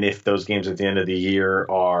 And if those games at the end of the year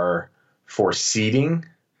are for seeding,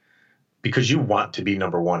 because you want to be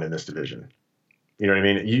number one in this division. You know what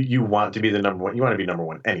I mean? You want to be the number one. You want to be number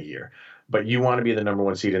one any year, but you want to be the number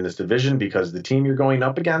one seed in this division because the team you're going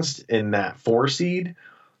up against in that 4 seed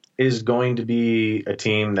is going to be a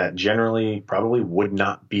team that generally probably would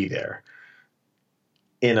not be there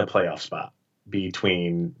in a playoff spot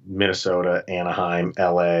between Minnesota, Anaheim,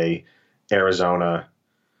 LA, Arizona.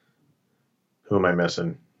 Who am I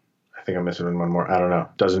missing? I think I'm missing one more. I don't know.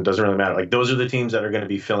 Doesn't really matter. Like, those are the teams that are going to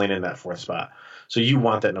be filling in that 4th spot. So you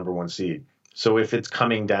want that number one seed. So if it's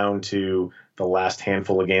coming down to the last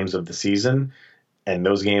handful of games of the season and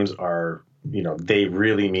those games are, they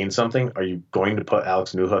really mean something, are you going to put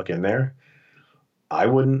Alex Newhook in there? I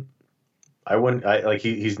wouldn't.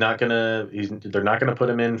 He's not going to, they're not going to put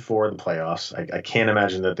him in for the playoffs. I can't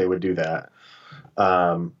imagine that they would do that.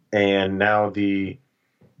 And now the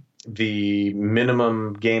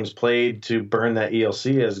minimum games played to burn that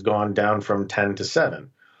ELC has gone down from 10 to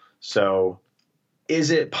 7. So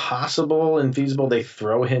is it possible and feasible they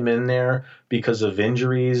throw him in there because of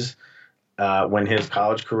injuries when his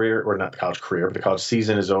college career, or not the college career, but the college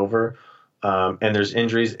season is over, and there's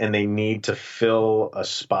injuries and they need to fill a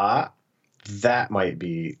spot? That might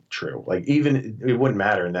be true. Like, even it wouldn't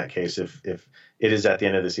matter in that case if it is at the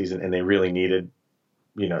end of the season and they really needed,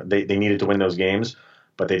 they needed to win those games,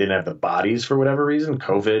 but they didn't have the bodies for whatever reason,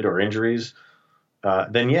 COVID or injuries.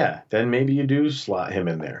 Then maybe you do slot him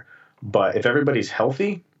in there. But if everybody's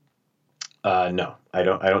healthy, no, I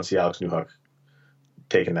don't see Alex Newhook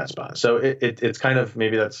taking that spot. So it's kind of,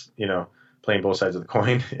 maybe that's, playing both sides of the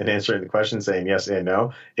coin and answering the question, saying yes and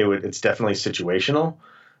no. It's definitely situational.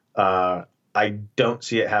 I don't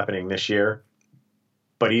see it happening this year.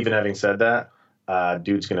 But even having said that,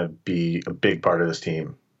 dude's going to be a big part of this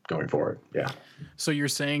team going forward. Yeah. So you're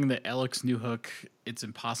saying that Alex Newhook, it's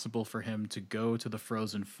impossible for him to go to the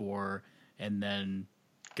Frozen Four and then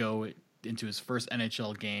go into his first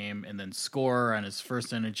NHL game and then score on his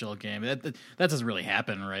first NHL game. That doesn't really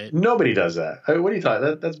happen, right? Nobody does that. What are you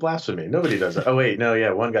talking? That's blasphemy. Nobody does that. Oh wait, no,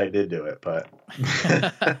 yeah, one guy did do it, but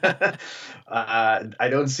I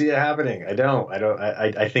don't see it happening.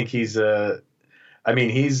 I think he's a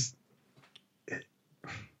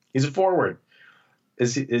forward.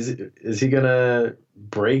 Is he gonna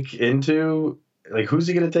break into, like, who's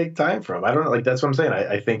he gonna take time from? I don't know. Like, that's what I'm saying.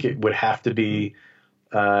 I think it would have to be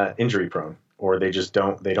injury prone, or they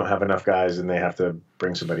don't have enough guys and they have to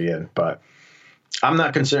bring somebody in. But I'm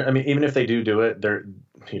not concerned. I mean, even if they do it,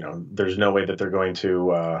 there's no way that they're going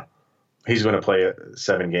to, he's going to play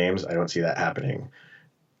 7 games. I don't see that happening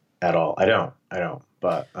at all. I don't,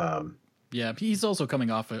 but, yeah, he's also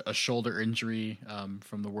coming off a shoulder injury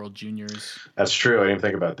from the World Juniors. That's true. I didn't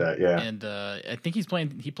think about that. Yeah. And I think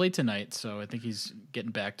he played tonight, so I think he's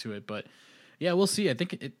getting back to it. But yeah, we'll see. I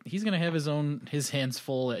think he's going to have his hands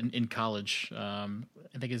full in college. I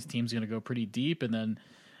think his team's going to go pretty deep, and then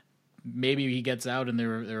maybe he gets out and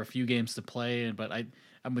there are a few games to play. But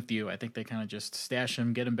I'm with you. I think they kind of just stash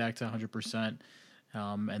him, get him back to 100%,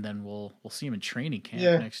 and then we'll see him in training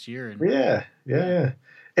camp next year. And Yeah.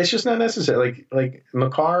 It's just not necessary. Like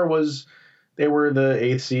Makar they were the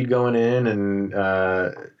 8th seed going in, and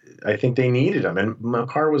I think they needed him. And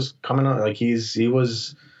Makar was coming on like he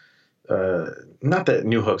was not that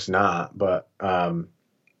Newhook's not, but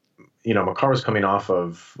Makar was coming off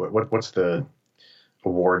of what's the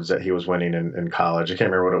awards that he was winning in college? I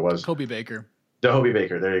can't remember what it was. Hobie Baker. The Hobie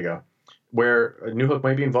Baker. There you go. Where Newhook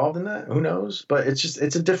might be involved in that, who knows? But it's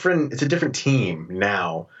a different team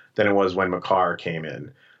now than it was when Makar came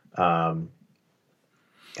in. And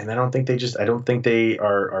I don't think they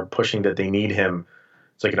are pushing that they need him.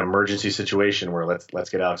 It's like an emergency situation where let's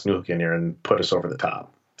get Alex Newhook in here and put us over the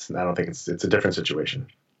top. I don't think it's a different situation.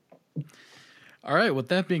 All right. With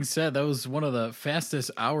that being said, that was one of the fastest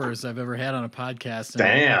hours I've ever had on a podcast. And,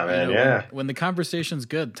 damn, man. Yeah. When the conversation's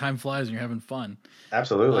good, time flies and you're having fun.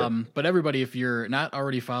 Absolutely. But everybody, if you're not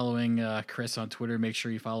already following Chris on Twitter, make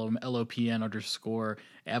sure you follow him,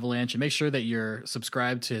 LOPN_Avalanche, and make sure that you're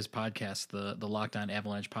subscribed to his podcast, the Locked On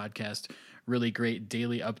Avalanche podcast. Really great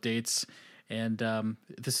daily updates. And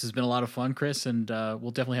this has been a lot of fun, Chris, and we'll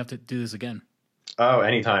definitely have to do this again. Oh,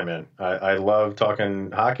 anytime, man. I love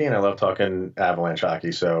talking hockey, and I love talking Avalanche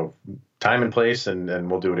hockey. So time and place,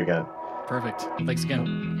 and we'll do it again. Perfect. Thanks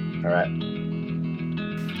again. All right.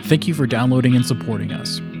 Thank you for downloading and supporting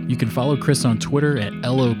us. You can follow Chris on Twitter at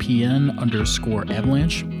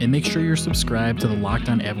LOPN_Avalanche, and make sure you're subscribed to the Locked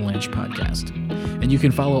On Avalanche podcast. And you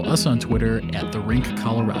can follow us on Twitter at The Rink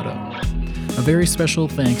Colorado. A very special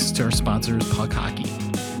thanks to our sponsors, Puck Hockey.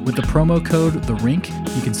 With the promo code THERINK,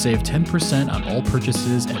 you can save 10% on all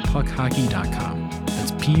purchases at puckhockey.com.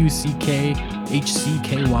 That's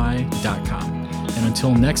PUCKHCKY.com. And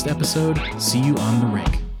until next episode, see you on the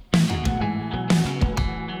rink.